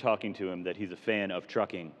also clear talking to him that he's a fan of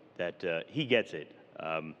trucking, that he gets it.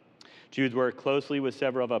 Jude's worked closely with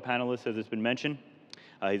several of our panelists, as it's been mentioned.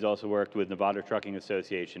 He's also worked with Nevada Trucking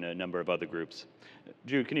Association and a number of other groups.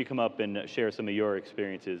 Jude, can you come up and share some of your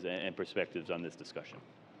experiences and perspectives on this discussion?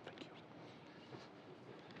 Thank you.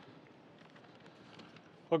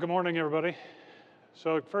 Well, good morning, everybody.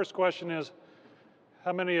 So first question is,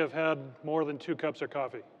 how many have had more than 2 cups of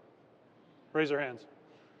coffee? Raise your hands.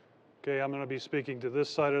 Okay, I'm going to be speaking to this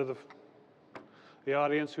side of the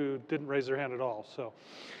audience who didn't raise their hand at all. So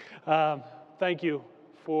thank you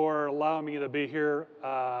for allowing me to be here.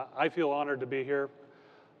 I feel honored to be here.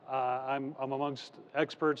 I'm amongst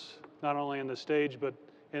experts, not only on the stage, but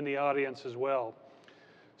in the audience as well.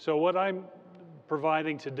 So what I'm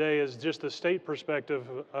providing today is just the state perspective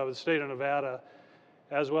of the state of Nevada,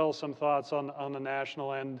 as well as some thoughts on the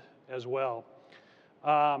national end as well.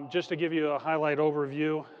 Just to give you a highlight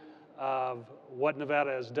overview of what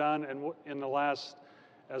Nevada has done and in the last,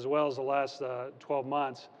 as well as the last 12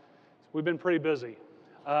 months, we've been pretty busy.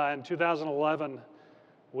 In 2011,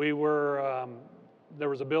 there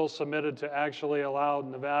was a bill submitted to actually allow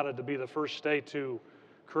Nevada to be the first state to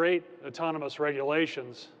create autonomous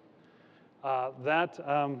regulations.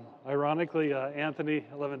 Ironically, Anthony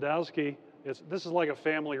Lewandowski, this is like a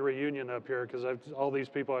family reunion up here because all these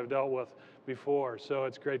people I've dealt with before, so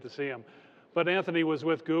it's great to see him. But Anthony was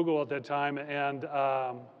with Google at that time, and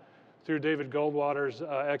through David Goldwater's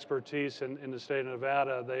expertise in the state of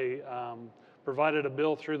Nevada, they provided a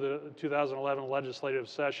bill through the 2011 legislative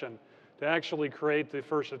session to actually create the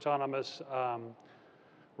first autonomous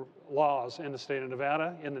laws in the state of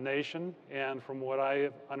Nevada, in the nation, and from what I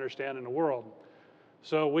understand in the world.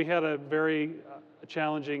 So we had a very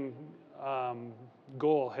challenging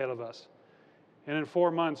goal ahead of us. And in 4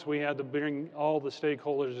 months, we had to bring all the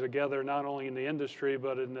stakeholders together, not only in the industry,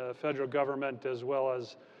 but in the federal government, as well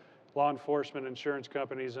as law enforcement, insurance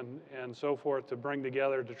companies, and so forth, to bring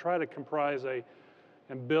together to try to comprise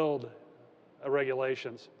and build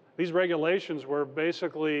regulations. These regulations were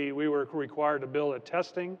basically, we were required to build a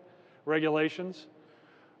testing regulations,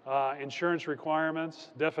 insurance requirements,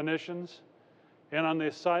 definitions, and on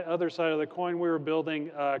the other side of the coin, we were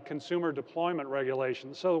building consumer deployment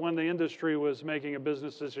regulations. So when the industry was making a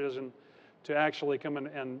business decision to actually come in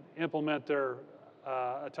and implement their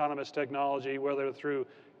autonomous technology, whether through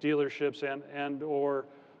dealerships and or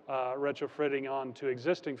retrofitting onto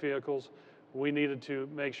existing vehicles, we needed to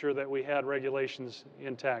make sure that we had regulations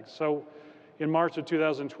intact. So in March of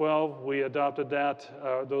 2012, we adopted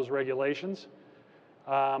those regulations,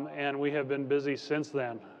 and we have been busy since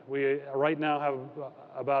then. We right now have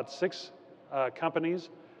about 6 companies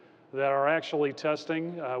that are actually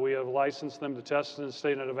testing. We have licensed them to test in the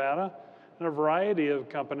state of Nevada, and a variety of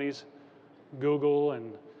companies, Google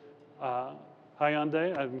and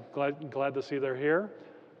Hyundai, I'm glad to see they're here,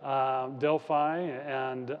 Delphi,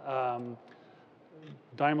 and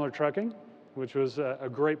Daimler Trucking, which was a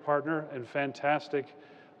great partner and fantastic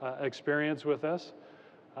experience with us,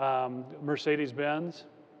 Mercedes-Benz.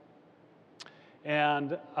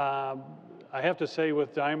 And I have to say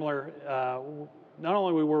with Daimler, not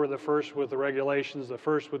only were we the first with the regulations, the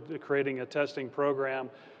first with creating a testing program,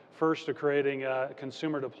 first to creating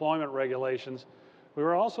consumer deployment regulations, We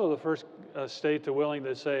were also the first state to willing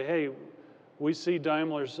to say, hey, we see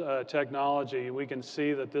Daimler's technology. We can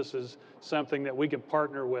see that this is something that we can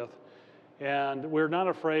partner with. And we're not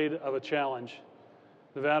afraid of a challenge.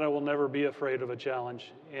 Nevada will never be afraid of a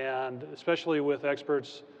challenge. And especially with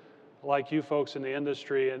experts like you folks in the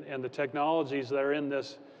industry and the technologies that are in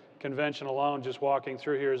this convention alone, just walking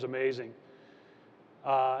through here is amazing.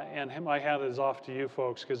 And my hat is off to you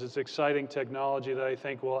folks, because it's exciting technology that I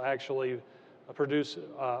think will actually produce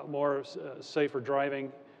more safer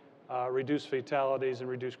driving, reduce fatalities, and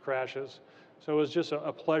reduce crashes. So it was just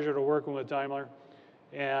a pleasure to working with Daimler.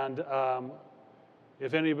 And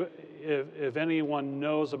if anyone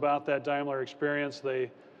knows about that Daimler experience,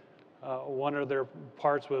 one of their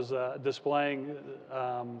parts was displaying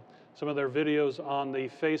some of their videos on the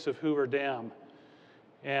face of Hoover Dam.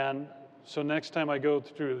 And so next time I go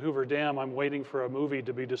through Hoover Dam, I'm waiting for a movie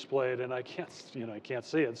to be displayed, and I can't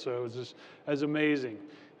see it. So it was just as amazing.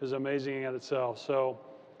 It was amazing in itself. So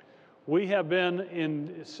we have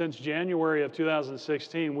been since January of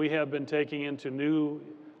 2016, we have been taking into new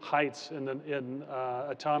heights in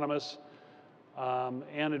autonomous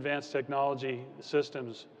and advanced technology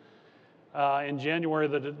systems. In January,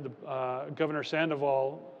 Governor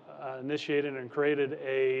Sandoval initiated and created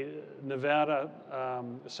a Nevada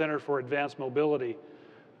Center for Advanced Mobility.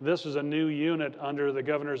 This is a new unit under the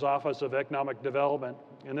Governor's Office of Economic Development,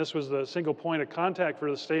 and this was the single point of contact for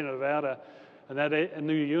the state of Nevada. And that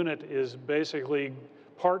new unit is basically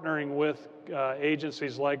partnering with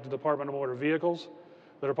agencies like the Department of Motor Vehicles,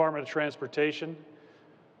 the Department of Transportation,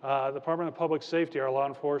 the Department of Public Safety, our law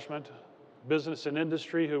enforcement, business and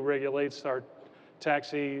industry, who regulates our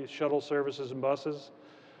taxi, shuttle services, and buses.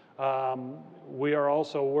 We are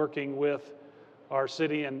also working with our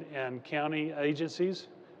city and county agencies,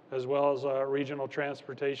 as well as regional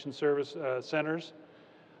transportation service centers.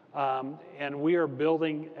 And we are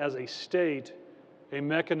building, as a state, a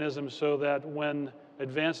mechanism so that when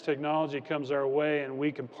advanced technology comes our way and we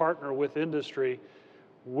can partner with industry,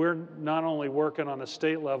 we're not only working on a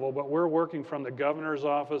state level, but we're working from the governor's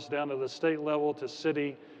office down to the state level to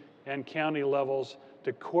city and county levels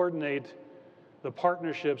to coordinate the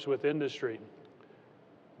partnerships with industry.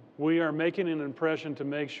 We are making an impression to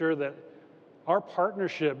make sure that our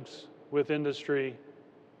partnerships with industry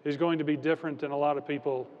is going to be different than a lot of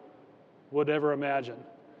people would ever imagine.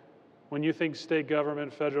 When you think state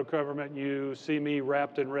government, federal government, you see me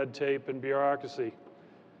wrapped in red tape and bureaucracy.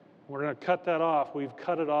 We're going to cut that off. We've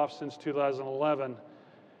cut it off since 2011.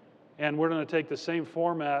 And we're going to take the same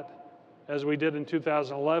format as we did in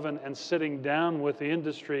 2011 and sitting down with the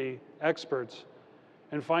industry experts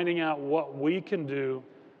and finding out what we can do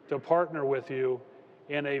to partner with you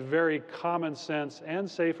in a very common sense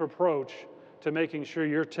and safe approach to making sure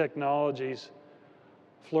your technologies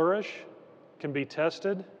flourish, can be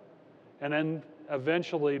tested, and then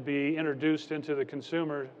eventually be introduced into the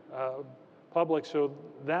consumer public so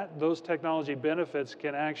that those technology benefits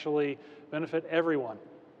can actually benefit everyone.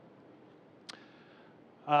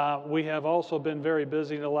 We have also been very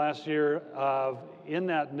busy in the last year in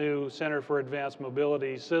that new Center for Advanced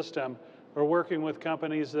Mobility system. We're working with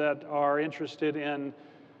companies that are interested in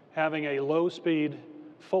having a low-speed,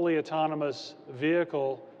 fully autonomous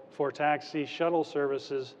vehicle for taxi shuttle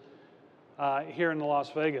services here in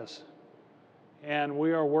Las Vegas. And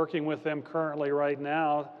we are working with them currently right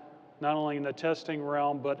now, not only in the testing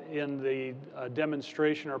realm, but in the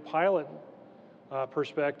demonstration or pilot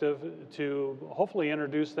perspective to hopefully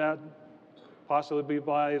introduce that possibly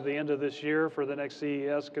by the end of this year for the next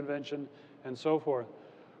CES convention and so forth.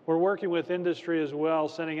 We're working with industry as well,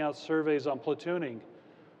 sending out surveys on platooning.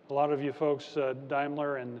 A lot of you folks,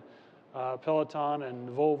 Daimler and Peloton and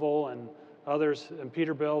Volvo and others, and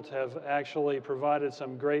Peterbilt have actually provided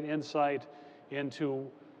some great insight into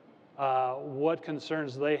what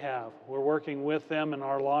concerns they have. We're working with them and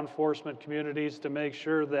our law enforcement communities to make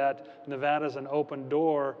sure that Nevada's an open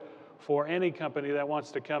door for any company that wants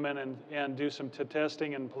to come in and do some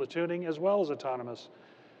testing and platooning as well as autonomous.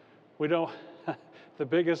 We don't, the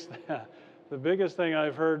biggest thing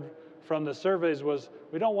I've heard from the surveys was,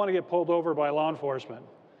 we don't want to get pulled over by law enforcement.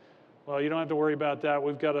 Well, you don't have to worry about that.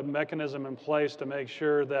 We've got a mechanism in place to make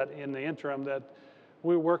sure that in the interim that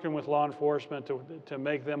we're working with law enforcement to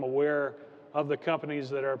make them aware of the companies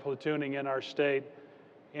that are platooning in our state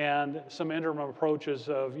and some interim approaches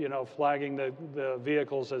of, flagging the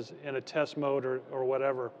vehicles as in a test mode or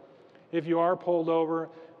whatever. If you are pulled over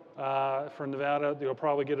from Nevada, you'll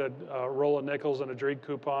probably get a roll of nickels and a drink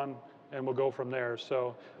coupon, and we'll go from there.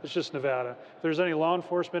 So it's just Nevada. If there's any law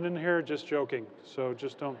enforcement in here, just joking. So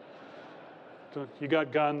just don't you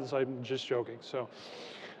got guns, I'm just joking. So,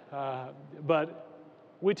 but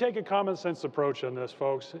we take a common sense approach on this,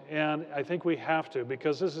 folks, and I think we have to,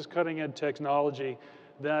 because this is cutting edge technology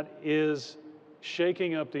that is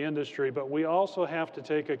shaking up the industry, but we also have to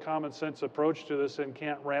take a common sense approach to this and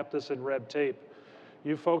can't wrap this in red tape.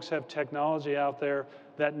 You folks have technology out there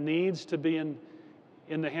that needs to be in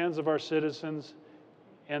the hands of our citizens,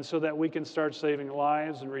 and so that we can start saving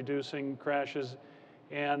lives and reducing crashes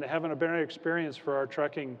and having a better experience for our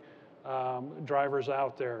trucking drivers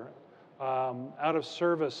out there. Out of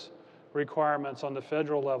service requirements on the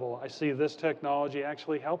federal level, I see this technology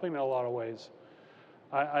actually helping in a lot of ways.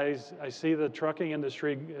 I see the trucking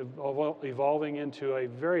industry evolving into a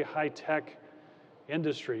very high-tech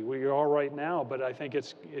industry. We are right now, but I think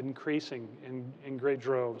it's increasing in great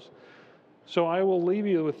droves. So I will leave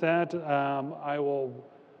you with that. I will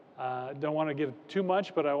don't want to give too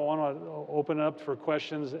much, but I want to open up for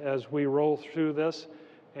questions as we roll through this.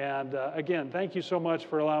 And again, thank you so much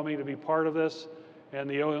for allowing me to be part of this. And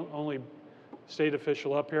the only state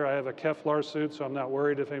official up here, I have a Kevlar suit, so I'm not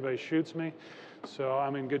worried if anybody shoots me. So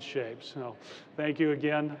I'm in good shape. So thank you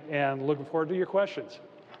again, and looking forward to your questions.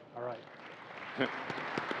 All right. Thank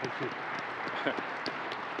you.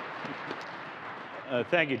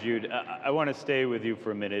 Thank you, Jude. I want to stay with you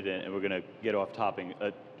for a minute, and we're going to get off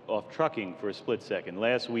trucking for a split second.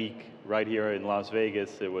 Last week, right here in Las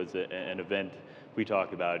Vegas, there was an event we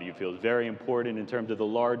talked about. You feel is very important in terms of the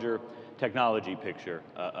larger technology picture.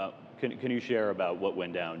 Can you share about what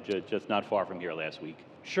went down just not far from here last week?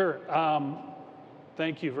 Sure.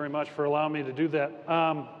 Thank you very much for allowing me to do that.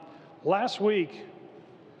 Last week,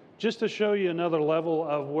 just to show you another level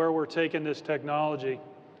of where we're taking this technology,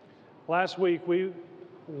 last week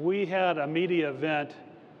we had a media event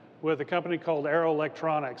with a company called Arrow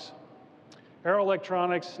Electronics. Arrow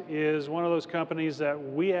Electronics is one of those companies that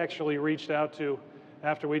we actually reached out to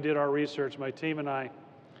after we did our research, my team and I.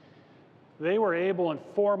 They were able in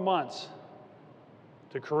 4 months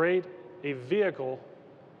to create a vehicle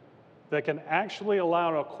that can actually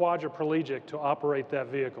allow a quadriplegic to operate that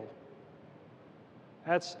vehicle.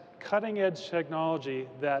 That's cutting edge technology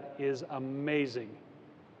that is amazing.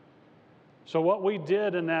 So what we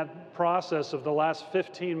did in that process of the last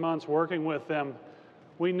 15 months working with them,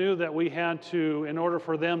 we knew that we had to, in order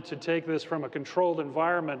for them to take this from a controlled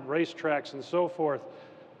environment, racetracks and so forth,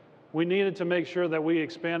 we needed to make sure that we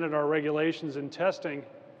expanded our regulations and testing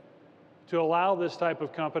to allow this type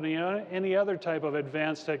of company, any other type of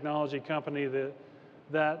advanced technology company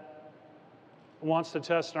that wants to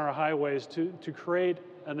test on our highways, to create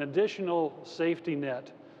an additional safety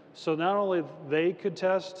net. So not only they could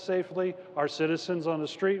test safely, our citizens on the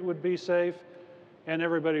street would be safe, and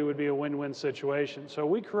everybody would be a win-win situation. So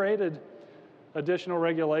we created additional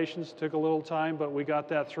regulations. Took a little time, but we got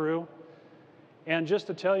that through. And just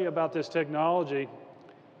to tell you about this technology,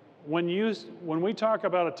 when we talk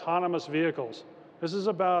about autonomous vehicles, this is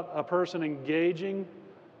about a person engaging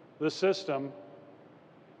the system,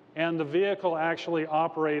 and the vehicle actually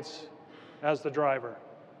operates as the driver.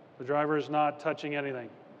 The driver is not touching anything.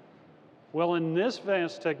 Well, in this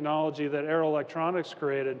advanced technology that Arrow Electronics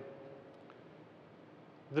created,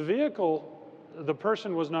 the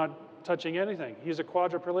person was not touching anything. He's a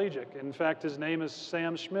quadriplegic. In fact, his name is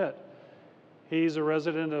Sam Schmidt. He's a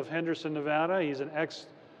resident of Henderson, Nevada. He's an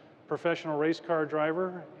ex-professional race car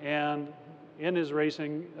driver, and in his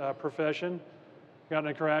racing profession, got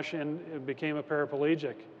in a crash and became a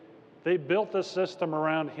paraplegic. They built this system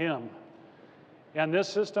around him. And this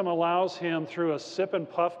system allows him, through a sip and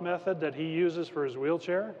puff method that he uses for his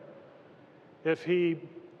wheelchair, if he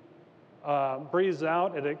breathes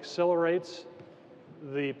out, it accelerates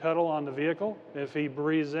the pedal on the vehicle. If he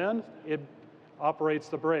breathes in, it operates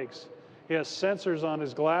the brakes. He has sensors on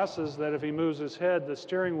his glasses that if he moves his head, the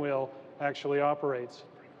steering wheel actually operates.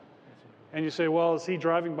 And you say, well, is he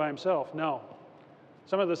driving by himself? No.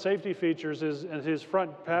 Some of the safety features is his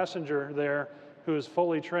front passenger there, who is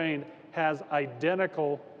fully trained, has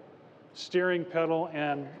identical steering pedal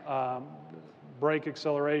and brake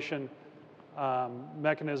acceleration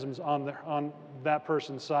mechanisms on that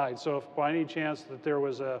person's side. So if by any chance that there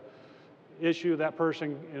was a issue, that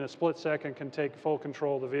person in a split second can take full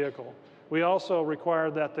control of the vehicle. We also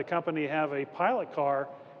required that the company have a pilot car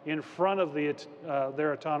in front of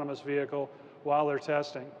their autonomous vehicle while they're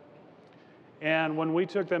testing. And when we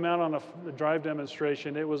took them out on a drive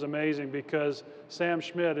demonstration, it was amazing because Sam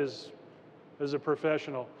Schmidt is a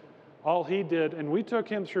professional. All he did, and we took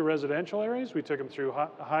him through residential areas, we took him through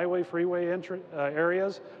highway, freeway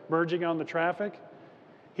areas, merging on the traffic.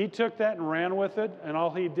 He took that and ran with it, and all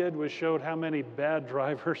he did was showed how many bad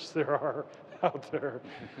drivers there are out there.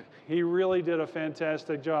 He really did a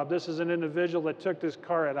fantastic job. This is an individual that took this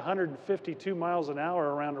car at 152 miles an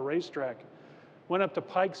hour around a racetrack, went up to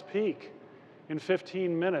Pikes Peak in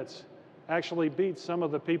 15 minutes, actually beat some of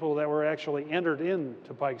the people that were actually entered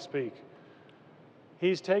into Pikes Peak.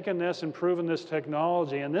 He's taken this and proven this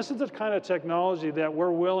technology, and this is the kind of technology that we're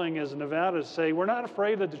willing as Nevada to say, we're not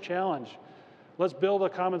afraid of the challenge. Let's build a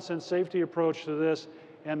common sense safety approach to this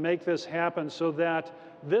and make this happen so that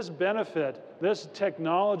this benefit, this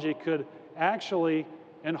technology could actually,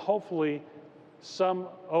 and hopefully some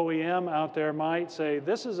OEM out there might say,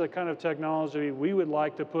 this is a kind of technology we would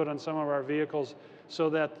like to put on some of our vehicles so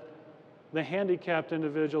that the handicapped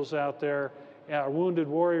individuals out there, our wounded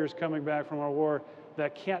warriors coming back from our war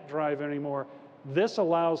that can't drive anymore, this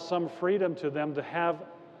allows some freedom to them to have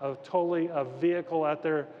a vehicle at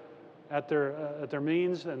their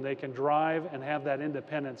means, and they can drive and have that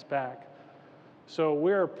independence back. So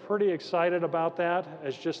we're pretty excited about that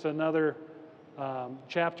as just another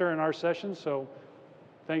chapter in our session. So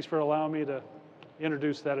thanks for allowing me to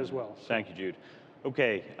introduce that as well. Thank you, Jude.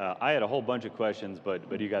 Okay, I had a whole bunch of questions,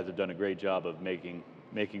 but you guys have done a great job of making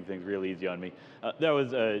things real easy on me. That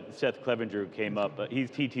was Seth Clevenger who came up.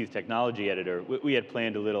 He's TT's technology editor. We had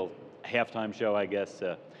planned a little halftime show, I guess.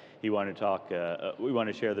 He wanted to talk, we want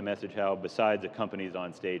to share the message how, besides the companies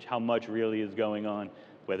on stage, how much really is going on,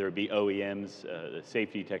 whether it be OEMs, the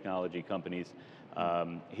safety technology companies.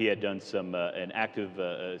 He had done some an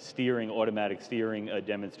active steering, automatic steering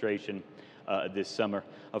demonstration this summer.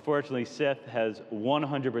 Unfortunately, Seth has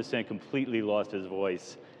 100% completely lost his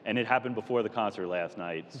voice, and it happened before the concert last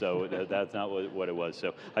night, so that's not what it was.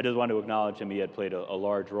 So I just want to acknowledge him. He had played a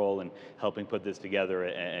large role in helping put this together,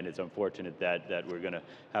 and it's unfortunate that we're going to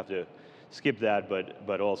have to skip that,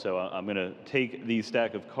 but also I'm going to take these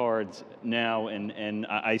stack of cards now, and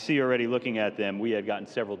I see already looking at them, we had gotten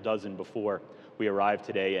several dozen before we arrived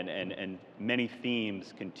today, and many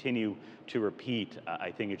themes continue to repeat. I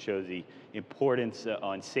think it shows the importance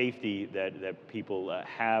on safety that people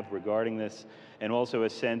have regarding this, and also a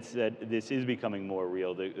sense that this is becoming more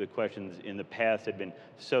real. The questions in the past had been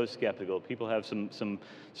so skeptical. People have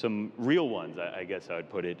some real ones, I guess I would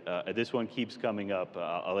put it. This one keeps coming up.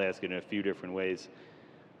 I'll ask it in a few different ways.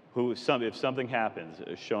 If something happens,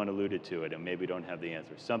 Sean alluded to it, and maybe don't have the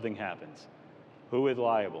answer. Something happens. Who is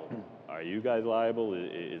liable? Are you guys liable?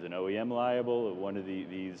 Is an OEM liable? One of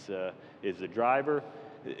these is the driver?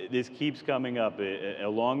 This keeps coming up.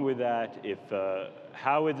 Along with that,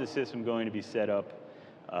 how is the system going to be set up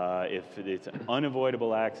if it's an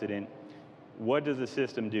unavoidable accident? What does the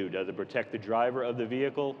system do? Does it protect the driver of the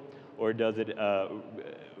vehicle, or does it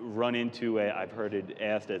run into I've heard it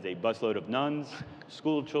asked as a busload of nuns,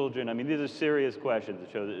 school children? I mean, these are serious questions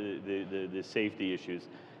that show the safety issues.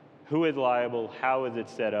 Who is liable? How is it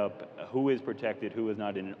set up? Who is protected? Who is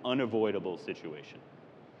not in an unavoidable situation?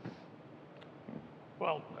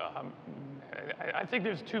 Well, I think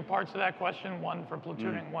there's two parts to that question, one for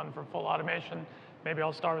platooning, one for full automation. Maybe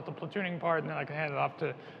I'll start with the platooning part, and then I can hand it off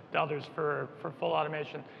to the others for full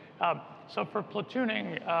automation. So for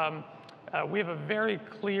platooning, we have a very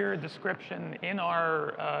clear description in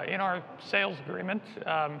our sales agreement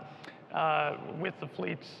with the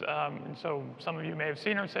fleets. And so some of you may have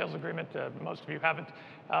seen our sales agreement, most of you haven't.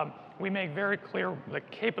 We make very clear the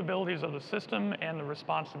capabilities of the system and the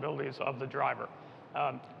responsibilities of the driver.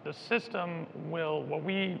 The system will, what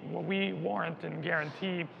we warrant and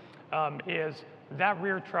guarantee is that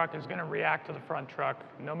rear truck is going to react to the front truck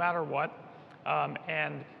no matter what.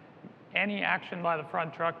 And any action by the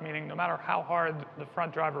front truck, meaning no matter how hard the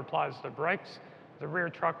front driver applies the brakes, the rear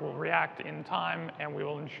truck will react in time, and we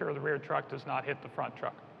will ensure the rear truck does not hit the front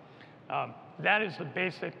truck. That is the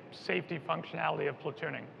basic safety functionality of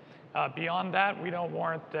platooning. Beyond that, we don't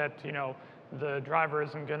warrant that the driver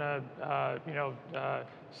isn't going to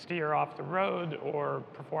steer off the road or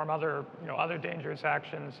perform other dangerous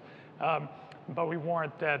actions. But we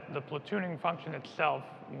warrant that the platooning function itself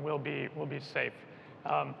will be safe.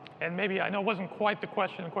 And maybe, I know it wasn't quite the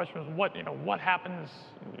question. The question was what happens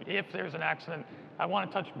if there's an accident? I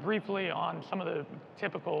want to touch briefly on some of the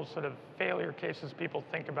typical sort of failure cases people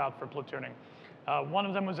think about for platooning. One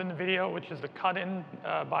of them was in the video, which is the cut-in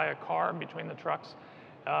by a car between the trucks.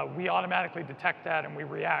 We automatically detect that, and we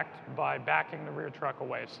react by backing the rear truck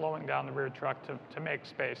away, slowing down the rear truck to make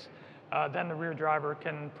space. Then the rear driver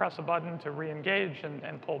can press a button to re-engage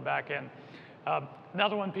and pull back in.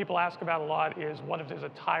 Another one people ask about a lot is what if there's a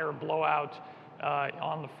tire blowout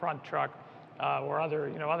on the front truck or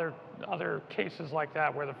other cases like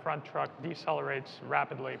that where the front truck decelerates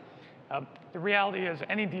rapidly. The reality is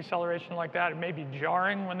any deceleration like that, it may be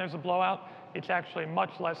jarring when there's a blowout. It's actually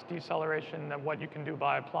much less deceleration than what you can do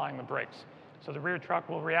by applying the brakes. So the rear truck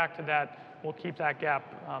will react to that. We'll keep that gap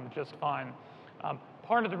just fine.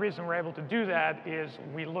 Part of the reason we're able to do that is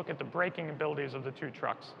we look at the braking abilities of the two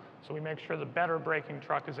trucks. So we make sure the better braking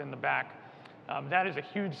truck is in the back. That is a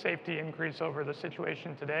huge safety increase over the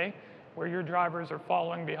situation today, where your drivers are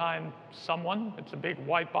following behind someone. It's a big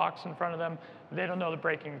white box in front of them. They don't know the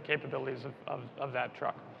braking capabilities of that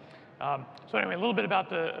truck. So anyway, a little bit about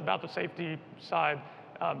the safety side.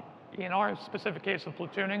 In our specific case of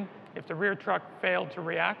platooning, if the rear truck failed to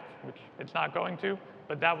react, which it's not going to,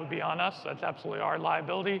 but that would be on us. That's absolutely our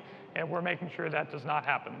liability, and we're making sure that does not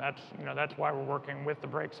happen. That's why we're working with the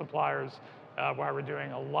brake suppliers, why we're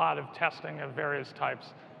doing a lot of testing of various types,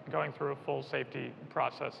 going through a full safety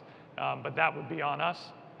process. But that would be on us.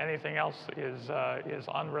 Anything else is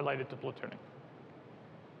unrelated to platooning.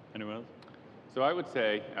 Anyone else? So I would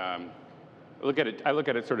say, I look at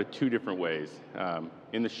it sort of two different ways.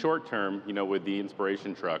 In the short term, with the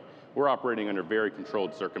Inspiration truck, we're operating under very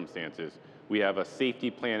controlled circumstances. We have a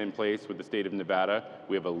safety plan in place with the state of Nevada.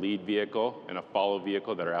 We have a lead vehicle and a follow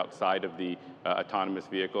vehicle that are outside of the autonomous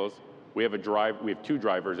vehicles. We have two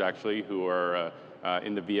drivers actually who are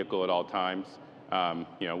in the vehicle at all times.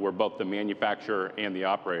 We're both the manufacturer and the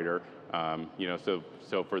operator.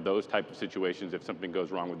 So for those type of situations, if something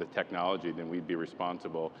goes wrong with the technology, then we'd be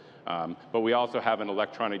responsible. But we also have an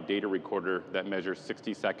electronic data recorder that measures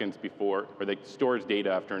 60 seconds before, or that stores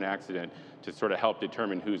data after an accident to sort of help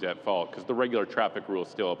determine who's at fault, because the regular traffic rules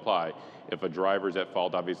still apply. If a driver's at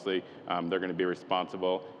fault, obviously, they're going to be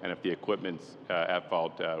responsible, and if the equipment's at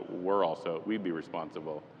fault, we'd be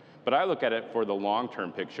responsible. But I look at it for the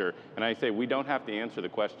long-term picture, and I say we don't have to answer the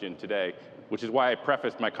question today, which is why I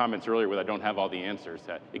prefaced my comments earlier with I don't have all the answers.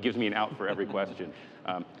 It gives me an out for every question.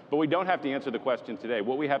 But we don't have to answer the question today.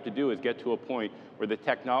 What we have to do is get to a point where the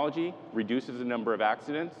technology reduces the number of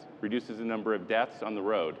accidents, reduces the number of deaths on the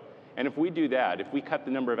road. And if we do that, if we cut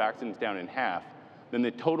the number of accidents down in half, then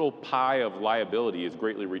the total pie of liability is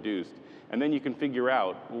greatly reduced. And then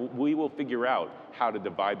we will figure out how to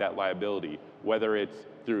divide that liability, whether it's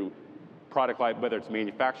through whether it's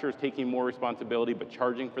manufacturers taking more responsibility but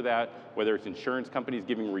charging for that, whether it's insurance companies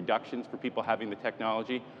giving reductions for people having the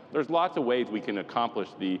technology. There's lots of ways we can accomplish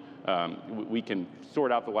we can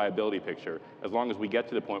sort out the liability picture as long as we get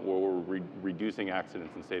to the point where we're reducing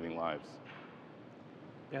accidents and saving lives.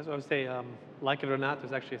 Yeah, so I would say, like it or not,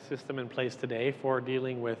 there's actually a system in place today for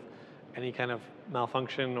dealing with any kind of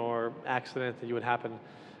malfunction or accident that would happen.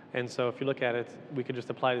 And so if you look at it, we could just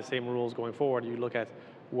apply the same rules going forward. You look at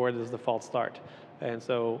where does the fault start. And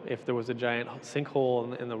so if there was a giant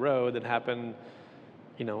sinkhole in the road that happened,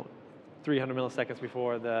 300 milliseconds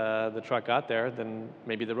before the truck got there, then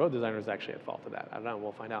maybe the road designer is actually at fault for that. I don't know,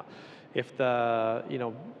 we'll find out. If the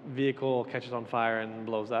vehicle catches on fire and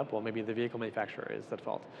blows up, well, maybe the vehicle manufacturer is at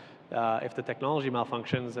fault. If the technology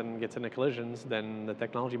malfunctions and gets into collisions, then the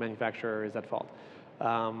technology manufacturer is at fault.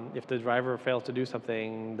 If the driver fails to do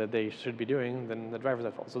something that they should be doing, then the driver's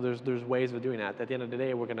at fault. So there's ways of doing that. At the end of the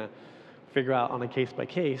day, we're going to figure out on a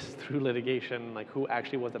case-by-case through litigation, like who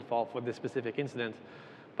actually was at fault for this specific incident.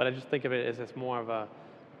 But I just think of it as it's more of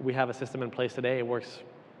we have a system in place today. It works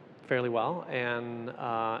fairly well, and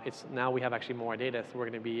now we have actually more data, so we're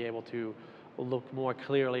going to be able to look more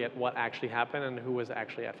clearly at what actually happened and who was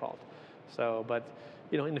actually at fault. So, but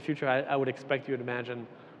in the future, I would expect you to imagine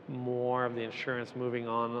more of the insurance moving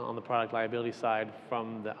on the product liability side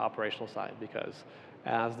from the operational side, because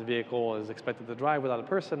as the vehicle is expected to drive without a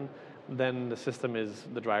person, then the system is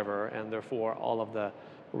the driver, and therefore all of the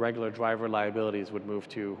regular driver liabilities would move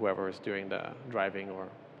to whoever is doing the driving or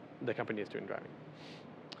the company is doing driving.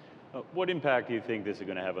 What impact do you think this is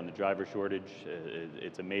going to have on the driver shortage?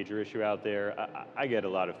 It's a major issue out there. I get a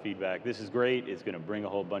lot of feedback. This is great. It's going to bring a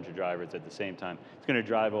whole bunch of drivers at the same time. It's going to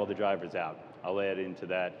drive all the drivers out. I'll add into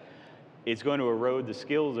that. It's going to erode the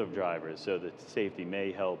skills of drivers, so that safety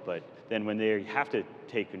may help, but then when they have to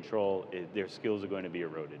take control, their skills are going to be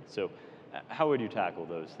eroded. So how would you tackle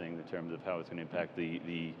those things in terms of how it's going to impact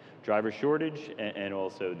the driver shortage and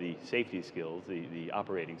also the safety skills, the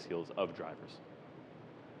operating skills of drivers?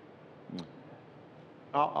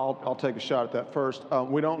 I'll take a shot at that first.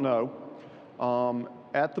 We don't know.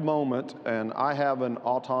 At the moment, and I have an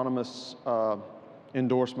autonomous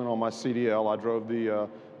endorsement on my CDL. I drove the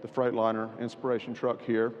Freightliner Inspiration truck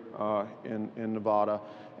here in Nevada,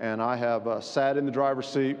 and I have sat in the driver's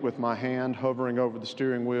seat with my hand hovering over the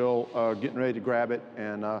steering wheel, getting ready to grab it,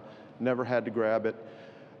 and never had to grab it.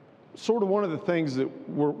 sort of one of the things that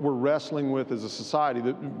we're wrestling with as a society.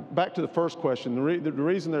 Back to the first question, the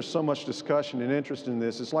reason there's so much discussion and interest in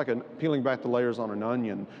this, it's like peeling back the layers on an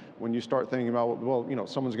onion when you start thinking about, well, you know,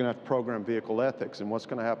 someone's going to have to program vehicle ethics and what's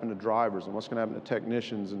going to happen to drivers and what's going to happen to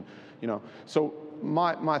technicians, and, you know. So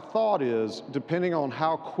my thought is, depending on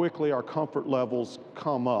how quickly our comfort levels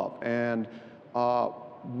come up and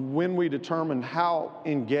when we determine how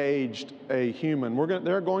engaged a human,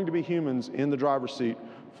 there are going to be humans in the driver's seat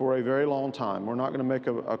for a very long time. We're not going to make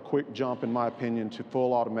a quick jump, in my opinion, to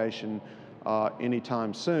full automation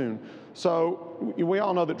anytime soon. So we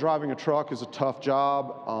all know that driving a truck is a tough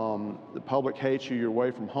job. The public hates you. You're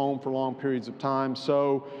away from home for long periods of time.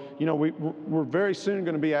 So, you know, we're very soon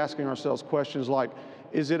going to be asking ourselves questions like,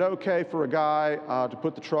 is it okay for a guy to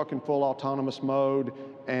put the truck in full autonomous mode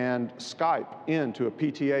and Skype into a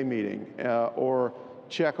PTA meeting, or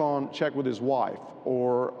check with his wife,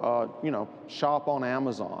 or you know, shop on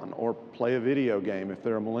Amazon, or play a video game if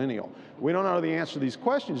they're a millennial? We don't know the answer to these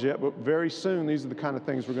questions yet, but very soon these are the kind of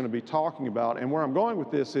things we're going to be talking about. And where I'm going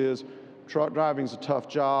with this is, truck driving is a tough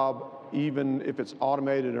job, even if it's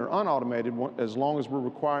automated or unautomated. As long as we're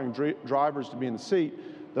requiring drivers to be in the seat,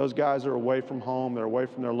 those guys are away from home, they're away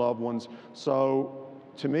from their loved ones. So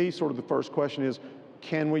to me, sort of the first question is,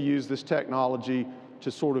 can we use this technology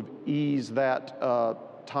to sort of ease that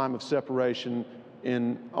time of separation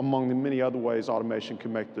among the many other ways automation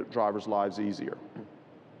can make the drivers' lives easier?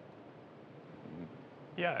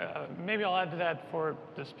 Yeah, maybe I'll add to that for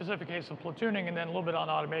the specific case of platooning and then a little bit on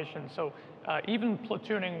automation. So even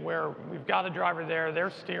platooning, where we've got a driver there, they're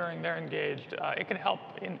steering, they're engaged, it can help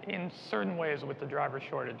in certain ways with the driver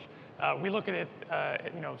shortage. We look at it,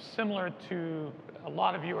 you know, similar to a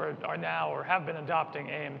lot of you are now or have been adopting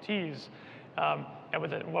AMTs. And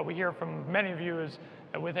with it, what we hear from many of you is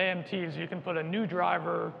that with AMTs, you can put a new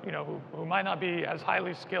driver, you know, who might not be as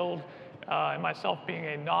highly skilled. And myself being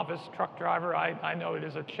a novice truck driver, I know it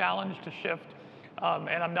is a challenge to shift,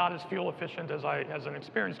 and I'm not as fuel efficient as an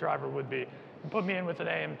experienced driver would be. You put me in with an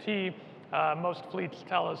AMT, most fleets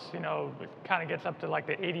tell us, you know, it kind of gets up to like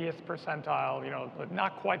the 80th percentile, you know,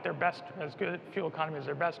 not quite their best, as good fuel economy as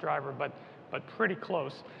their best driver, but pretty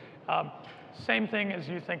close. Same thing as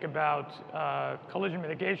you think about collision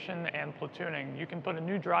mitigation and platooning. You can put a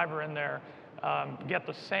new driver in there, get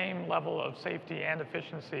the same level of safety and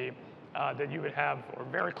efficiency that you would have, or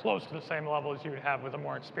very close to the same level as you would have with a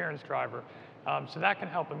more experienced driver. So that can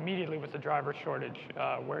help immediately with the driver shortage,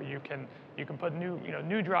 where you can put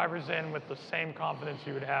new drivers in with the same confidence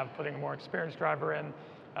you would have putting a more experienced driver in.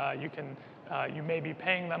 You may be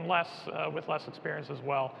paying them less with less experience as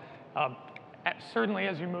well. Certainly,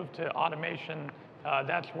 as you move to automation,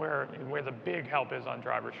 that's where the big help is on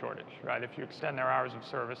driver shortage, right? If you extend their hours of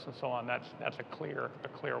service and so on, that's a clear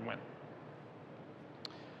win.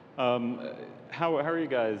 How are you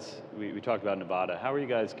guys, we talked about Nevada, how are you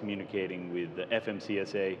guys communicating with the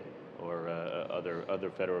FMCSA or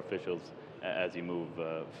other federal officials as you move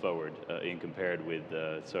forward in compared with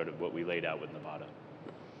sort of what we laid out with Nevada?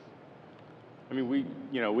 I mean,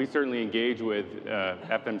 we certainly engage with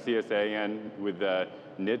FMCSA and with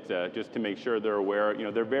NHTSA just to make sure they're aware. You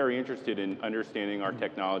know, they're very interested in understanding our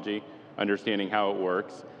technology, understanding how it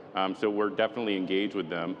works. So we're definitely engaged with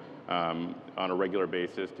them on a regular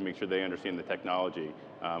basis to make sure they understand the technology.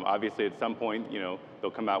 Obviously, at some point, you know, they'll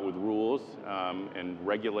come out with rules and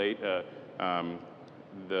regulate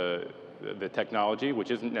the technology,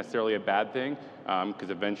 which isn't necessarily a bad thing, because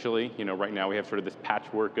eventually, you know, right now we have sort of this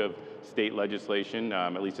patchwork of state legislation,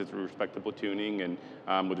 at least with respect to platooning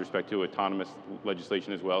and with respect to autonomous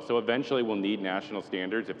legislation as well. So eventually we'll need national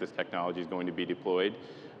standards if this technology is going to be deployed.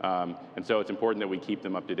 And so it's important that we keep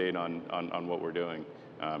them up to date on what we're doing.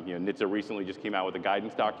 You know, NHTSA recently just came out with a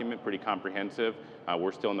guidance document, pretty comprehensive.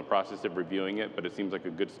 We're still in the process of reviewing it, but it seems like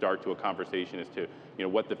a good start to a conversation as to, you know,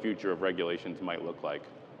 what the future of regulations might look like.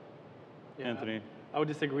 Yeah, Anthony? I would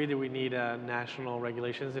disagree that we need national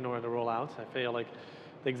regulations in order to roll out. I feel like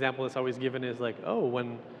the example that's always given is like, oh,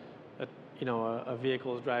 when a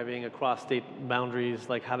vehicle is driving across state boundaries,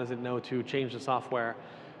 like how does it know to change the software?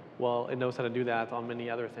 Well, it knows how to do that on many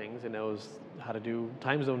other things. It knows how to do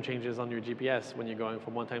time zone changes on your GPS when you're going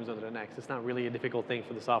from one time zone to the next. It's not really a difficult thing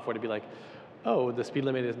for the software to be like, oh, the speed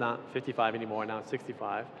limit is not 55 anymore, now it's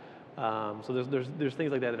 65. So there's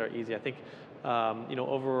things like that that are easy. I think, you know,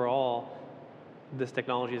 overall, this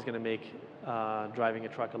technology is going to make driving a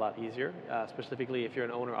truck a lot easier, specifically if you're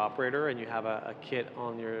an owner-operator and you have a kit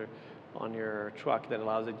on your truck that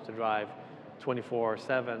allows it to drive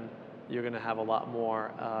 24/7. You're going to have a lot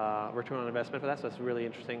more return on investment for that. So that's really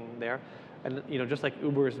interesting there. And you know, just like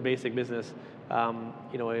Uber's basic business,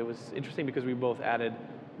 you know, it was interesting because we both added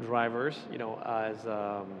drivers, as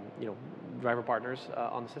driver partners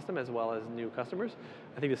on the system, as well as new customers.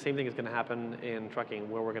 I think the same thing is going to happen in trucking,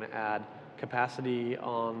 where we're going to add capacity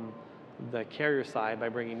on the carrier side by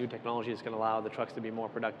bringing new technology that's going to allow the trucks to be more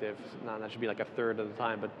productive. Now, that should be like a third of the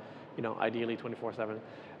time, but ideally 24/7.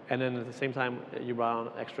 And then at the same time, you brought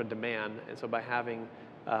on extra demand, and so by having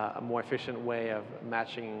a more efficient way of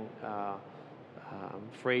matching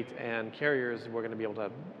freight and carriers, we're going to be able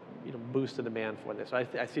to boost the demand for this. So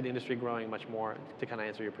I see the industry growing much more, to kind of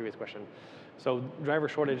answer your previous question. So driver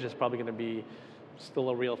shortage is probably going to be still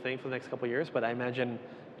a real thing for the next couple of years, but I imagine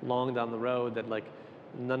long down the road that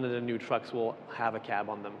none of the new trucks will have a cab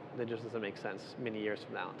on them. It just doesn't make sense many years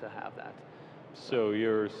from now to have that. So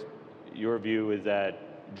your view is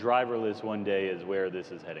that driverless one day is where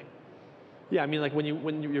this is heading? Yeah, I mean, like when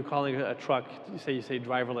you're calling a truck, you say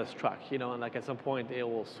driverless truck, and at some point it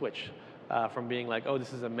will switch from being like, oh,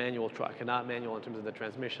 this is a manual truck, and not manual in terms of the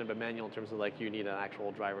transmission, but manual in terms of you need an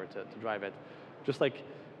actual driver to drive it. Just like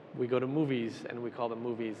we go to movies and we call them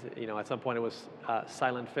movies, at some point it was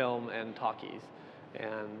silent film and talkies.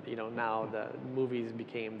 And now the movies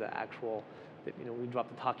became the actual, we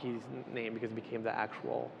dropped the talkies name because it became the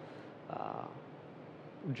actual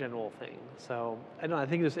general thing. So I don't know, I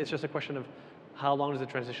think it's just a question of how long does the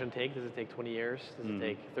transition take? Does it take 20 years? Does it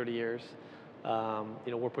take 30 years?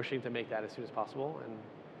 We're pushing to make that as soon as possible.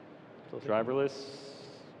 And driverless,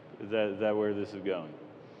 is that where this is going?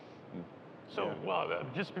 So, well,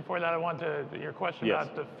 just before that, I wanted your question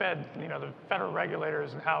about the Fed, the federal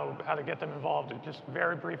regulators and how to get them involved. Just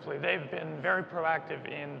very briefly, they've been very proactive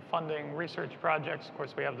in funding research projects. Of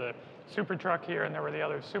course, we have the super truck here, and there were the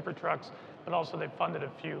other super trucks, but also they funded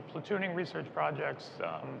a few platooning research projects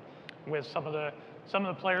with some of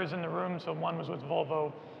the players in the room. So one was with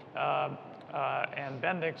Volvo and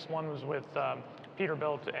Bendix. One was with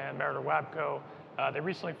Peterbilt and Meritor Wabco. They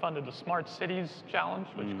recently funded the Smart Cities Challenge,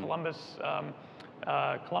 which Columbus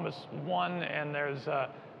won, and there's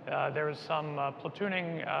some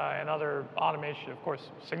platooning and other automation, of course,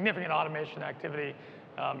 significant automation activity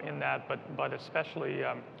in that, but especially,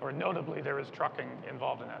 or notably, there is trucking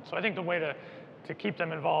involved in that. So I think the way to keep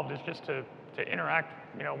them involved is just to interact,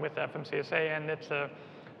 with FMCSA and NHTSA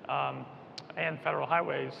and federal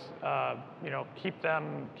highways, keep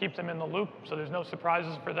them in the loop so there's no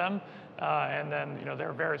surprises for them. And then,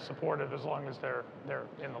 they're very supportive as long as they're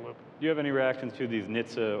in the loop. Do you have any reactions to these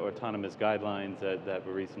NHTSA autonomous guidelines that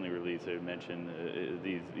were recently released? I mentioned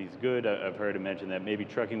these good. I've heard it mentioned that maybe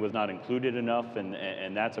trucking was not included enough,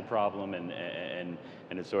 and that's a problem, and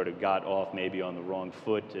it sort of got off maybe on the wrong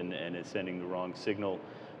foot and is sending the wrong signal.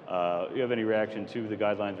 Do you have any reaction to the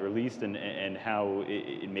guidelines released and how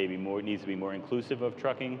it maybe needs to be more inclusive of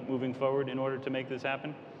trucking moving forward in order to make this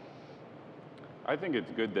happen? I think it's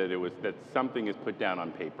good that something is put down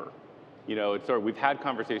on paper. We've had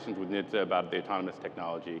conversations with NHTSA about the autonomous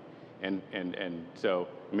technology, and so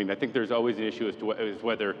I think there's always an issue as to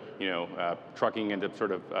whether trucking ends up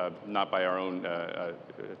sort of not by our own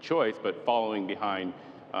choice, but following behind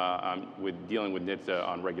with dealing with NHTSA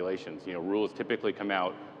on regulations. Rules typically come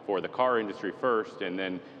out for the car industry first, and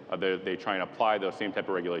then they try and apply those same type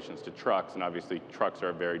of regulations to trucks, and obviously trucks are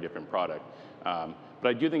a very different product. But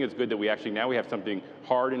I do think it's good that we have something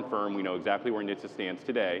hard and firm. We know exactly where NHTSA stands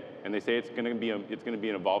today, and they say it's going to be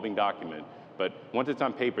an evolving document. But once it's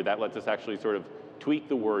on paper, that lets us actually sort of tweak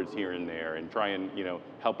the words here and there and try and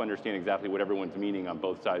help understand exactly what everyone's meaning on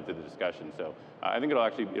both sides of the discussion. So I think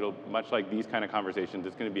it'll much like these kind of conversations,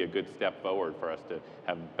 it's going to be a good step forward for us to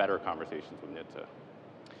have better conversations with NHTSA.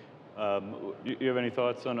 Do you have any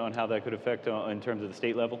thoughts on how that could affect in terms of the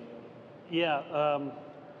state level? Yeah,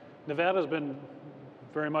 Nevada's been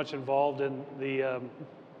very much involved in the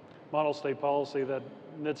model state policy that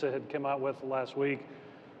NHTSA had come out with last week.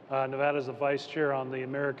 Nevada's the vice chair on the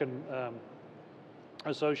American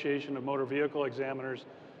Association of Motor Vehicle Examiners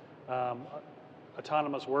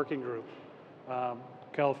Autonomous Working Group.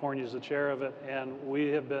 California is the chair of it, and we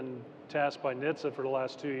have been tasked by NHTSA for the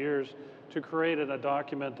last 2 years to create a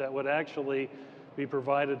document that would actually be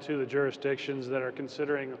provided to the jurisdictions that are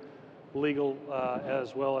considering legal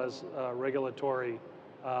as well as regulatory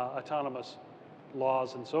autonomous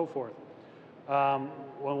laws and so forth.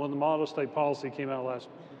 When the model state policy came out last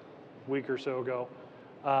week or so ago,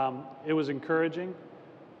 it was encouraging.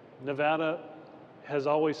 Nevada has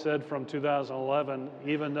always said from 2011,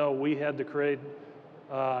 even though we had to create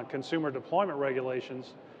consumer deployment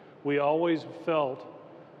regulations, we always felt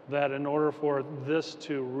that in order for this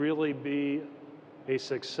to really be a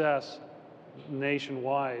success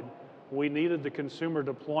nationwide, we needed the consumer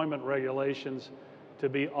deployment regulations to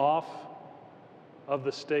be off of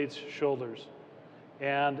the state's shoulders.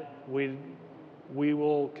 And we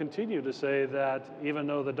will continue to say that even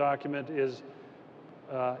though the document is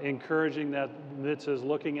encouraging that NHTSA is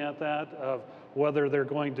looking at that, of whether they're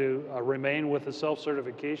going to remain with the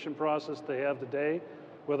self-certification process they have today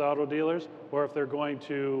with auto dealers, or if they're going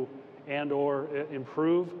to and/or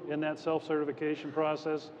improve in that self-certification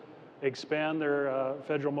process, expand their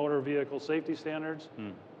federal motor vehicle safety standards,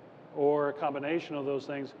 or a combination of those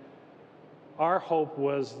things. Our hope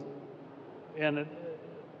was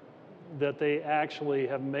that they actually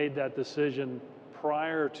have made that decision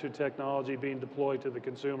prior to technology being deployed to the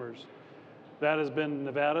consumers. That has been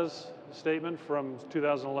Nevada's statement from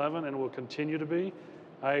 2011 and will continue to be.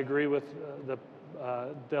 I agree with the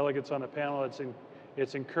delegates on the panel.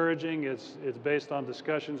 It's encouraging, it's based on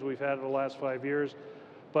discussions we've had in the last 5 years,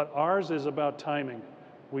 but ours is about timing.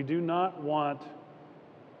 We do not want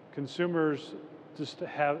consumers just to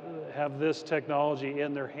have this technology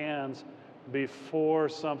in their hands before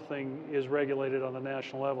something is regulated on the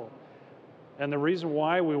national level. And the reason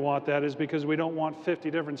why we want that is because we don't want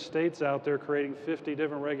 50 different states out there creating 50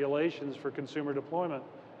 different regulations for consumer deployment.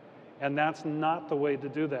 And that's not the way to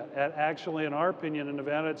do that. Actually, in our opinion, in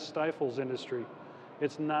Nevada, it stifles industry.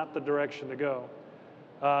 It's not the direction to go.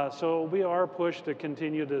 So we are pushed to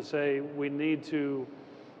continue to say we need to,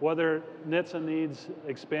 whether NHTSA needs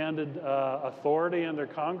expanded authority under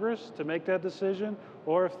Congress to make that decision,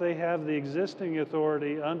 or if they have the existing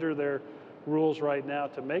authority under their rules right now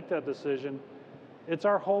to make that decision, it's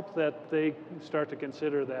our hope that they start to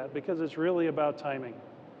consider that, because it's really about timing.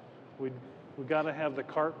 We've got to have the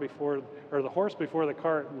cart before, or the horse before the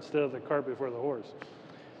cart instead of the cart before the horse.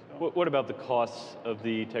 What about the costs of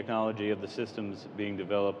the technology, of the systems being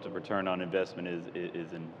developed? Return on investment is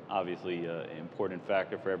obviously an important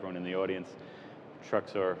factor for everyone in the audience.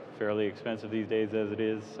 Trucks are fairly expensive these days as it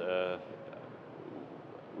is.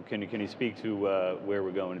 Can you speak to where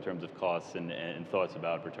we're going in terms of costs and thoughts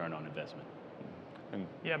about return on investment?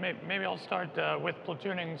 Yeah, maybe I'll start with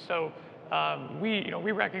platooning. So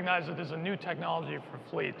we recognize that there's a new technology for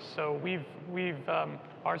fleets. So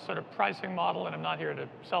our sort of pricing model, and I'm not here to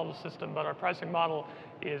sell the system, but our pricing model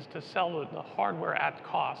is to sell the hardware at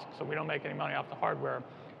cost. So we don't make any money off the hardware,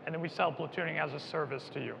 and then we sell platooning as a service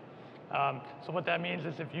to you. So what that means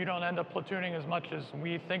is if you don't end up platooning as much as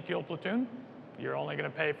we think you'll platoon, you're only going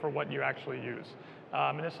to pay for what you actually use.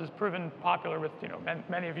 And this has proven popular with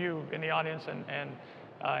many of you in the audience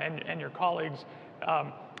and your colleagues.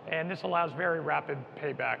 And this allows very rapid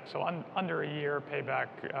payback, so under a year payback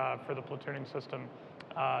for the platooning system.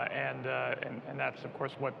 And that's, of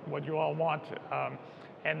course, what you all want.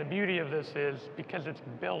 And the beauty of this is because it's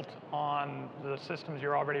built on the systems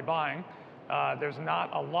you're already buying, there's not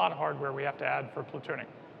a lot of hardware we have to add for platooning.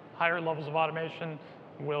 Higher levels of automation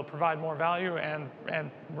will provide more value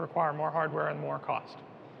and require more hardware and more cost.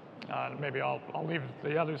 Maybe I'll leave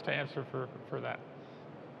the others to answer for that.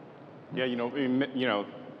 Yeah,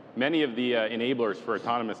 many of the enablers for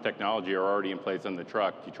autonomous technology are already in place on the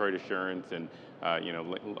truck. Detroit Assurance and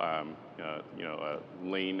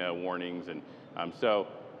lane warnings, and so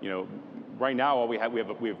right now we have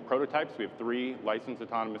prototypes. We have 3 licensed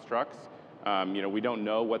autonomous trucks. We don't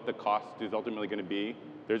know what the cost is ultimately going to be.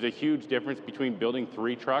 There's a huge difference between building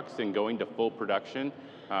 3 trucks and going to full production.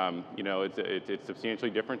 It's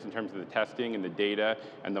substantially different in terms of the testing and the data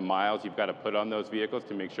and the miles you've got to put on those vehicles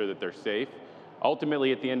to make sure that they're safe.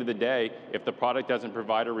 Ultimately, at the end of the day, if the product doesn't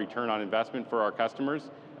provide a return on investment for our customers,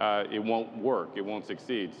 it won't work, it won't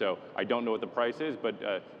succeed. So I don't know what the price is, but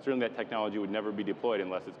certainly that technology would never be deployed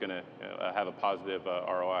unless it's going to have a positive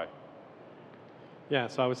ROI. Yeah,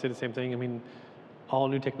 so I would say the same thing. I mean, all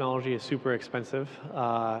new technology is super expensive.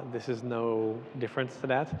 This is no difference to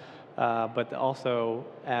that. But also,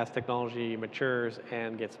 as technology matures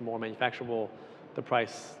and gets more manufacturable, the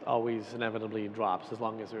price always inevitably drops as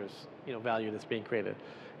long as there's value that's being created.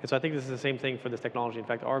 And so I think this is the same thing for this technology. In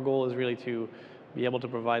fact, our goal is really to be able to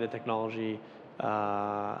provide the technology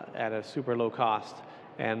at a super low cost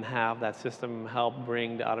and have that system help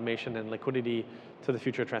bring the automation and liquidity to the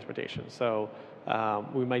future of transportation. So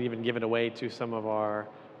we might even give it away to some of our,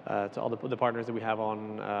 to all the partners that we have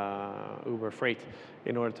on Uber Freight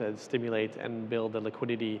in order to stimulate and build the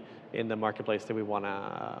liquidity in the marketplace that we want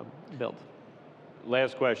to build.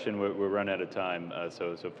 Last question, we're running out of time,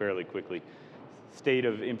 so fairly quickly. State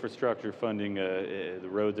of infrastructure funding, the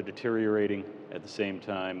roads are deteriorating at the same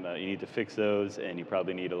time. You need to fix those, and you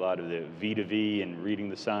probably need a lot of the V2V and reading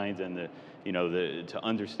the signs and to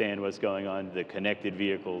understand what's going on, the connected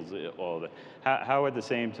vehicles, all of that. How at the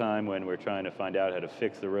same time when we're trying to find out how to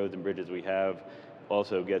fix the roads and bridges we have,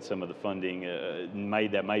 also get some of the funding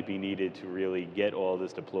that might be needed to really get all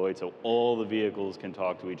this deployed so all the vehicles can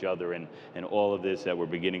talk to each other, and all of this that we're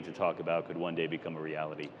beginning to talk about could one day become a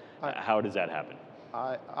reality. How does that happen?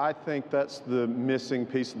 I think that's the missing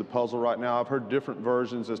piece of the puzzle right now. I've heard different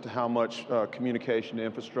versions as to how much communication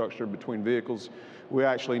infrastructure between vehicles we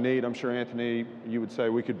actually need. I'm sure, Anthony, you would say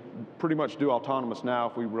we could pretty much do autonomous now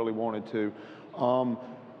if we really wanted to.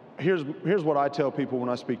 Here's what I tell people when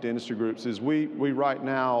I speak to industry groups is we right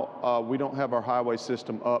now, we don't have our highway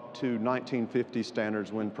system up to 1950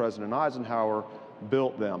 standards when President Eisenhower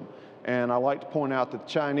built them. And I like to point out that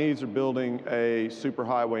the Chinese are building a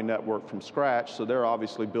superhighway network from scratch, so they're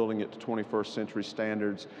obviously building it to 21st century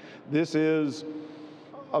standards. This is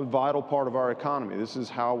a vital part of our economy. This is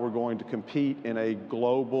how we're going to compete in a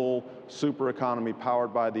global super economy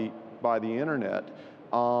powered by the internet.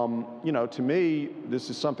 You know, to me, this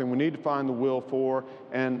is something we need to find the will for.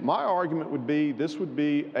 And my argument would be this would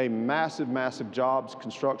be a massive, massive jobs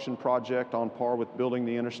construction project on par with building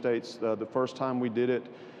the interstates the first time we did it.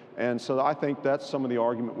 And so I think that's some of the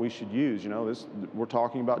argument we should use. You know, we're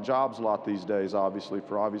talking about jobs a lot these days, obviously,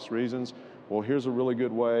 for obvious reasons. Well, here's a really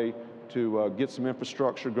good way to get some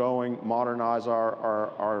infrastructure going, modernize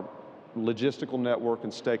our logistical network,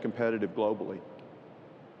 and stay competitive globally.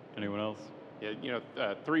 Anyone else? Yeah, you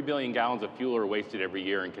know, 3 billion gallons of fuel are wasted every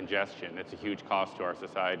year in congestion. It's a huge cost to our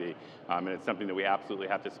society, and it's something that we absolutely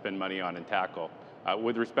have to spend money on and tackle.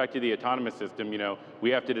 With respect to the autonomous system, you know,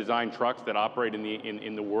 we have to design trucks that operate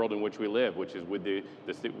in the world in which we live, with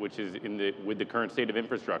the current state of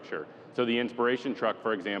infrastructure. So the inspiration truck,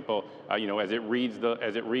 for example, you know, as it reads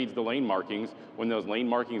the lane markings, when those lane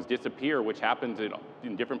markings disappear, which happens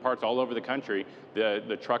in different parts all over the country,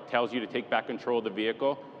 the truck tells you to take back control of the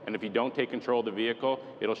vehicle, and if you don't take control of the vehicle,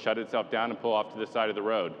 it'll shut itself down and pull off to the side of the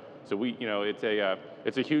road. So you know,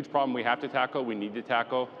 it's a huge problem we have to tackle, we need to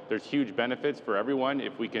tackle. There's huge benefits for everyone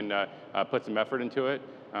if we can put some effort into it.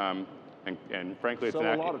 And frankly, it's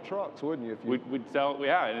sell a lot of trucks, wouldn't you? We'd sell,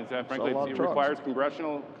 yeah, and frankly, it requires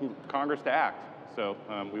Congress to act. So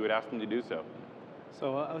we would ask them to do so.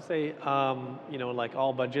 So I would say, you know, like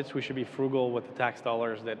all budgets, we should be frugal with the tax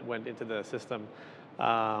dollars that went into the system.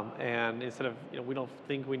 And instead of, you know, we don't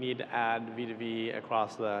think we need to add V2V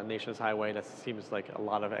across the nation's highway. That seems like a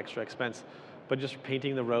lot of extra expense. But just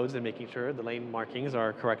painting the roads and making sure the lane markings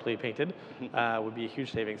are correctly painted would be a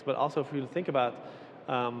huge savings. But also, if you think about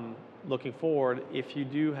looking forward, if you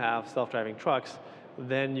do have self-driving trucks,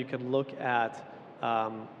 then you could look at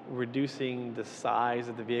reducing the size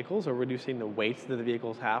of the vehicles or reducing the weights that the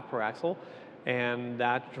vehicles have per axle. And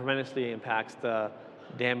that tremendously impacts the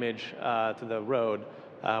damage to the road,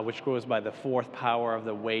 which grows by the fourth power of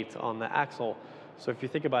the weight on the axle. So if you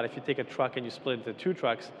think about it, if you take a truck and you split it into 2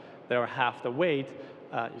 trucks that are half the weight,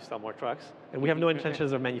 you sell more trucks. And we have no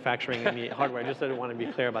intentions of manufacturing any hardware. I just want to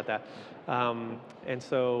be clear about that. And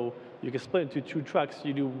so you can split into 2 trucks.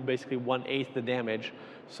 You do basically 1/8 the damage.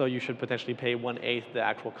 So you should potentially pay 1/8 the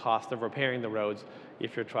actual cost of repairing the roads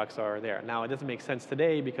if your trucks are there. Now, it doesn't make sense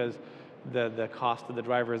today because the cost of the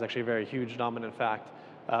driver is actually a very huge dominant fact,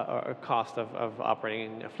 or cost of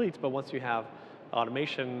operating fleets. But once you have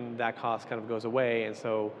automation, that cost kind of goes away. And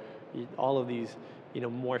so all of these, you know,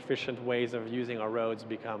 more efficient ways of using our roads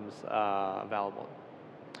becomes valuable.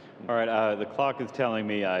 All right, the clock is telling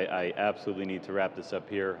me I absolutely need to wrap this up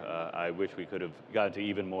here. I wish we could have gotten to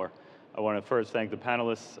even more. I want to first thank the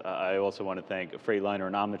panelists. I also want to thank Freightliner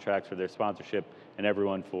and Omnitrax for their sponsorship and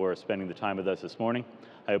everyone for spending the time with us this morning.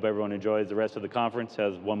 I hope everyone enjoys the rest of the conference,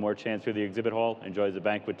 has one more chance through the exhibit hall, enjoys the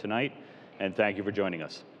banquet tonight, and thank you for joining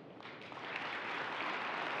us.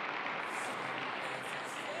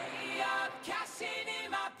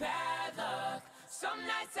 Some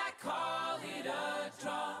nights I call it a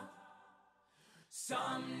draw.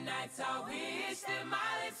 Some nights I wish that my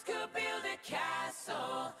lips could build a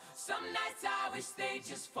castle. Some nights I wish they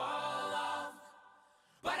just fall off.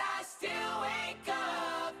 But I still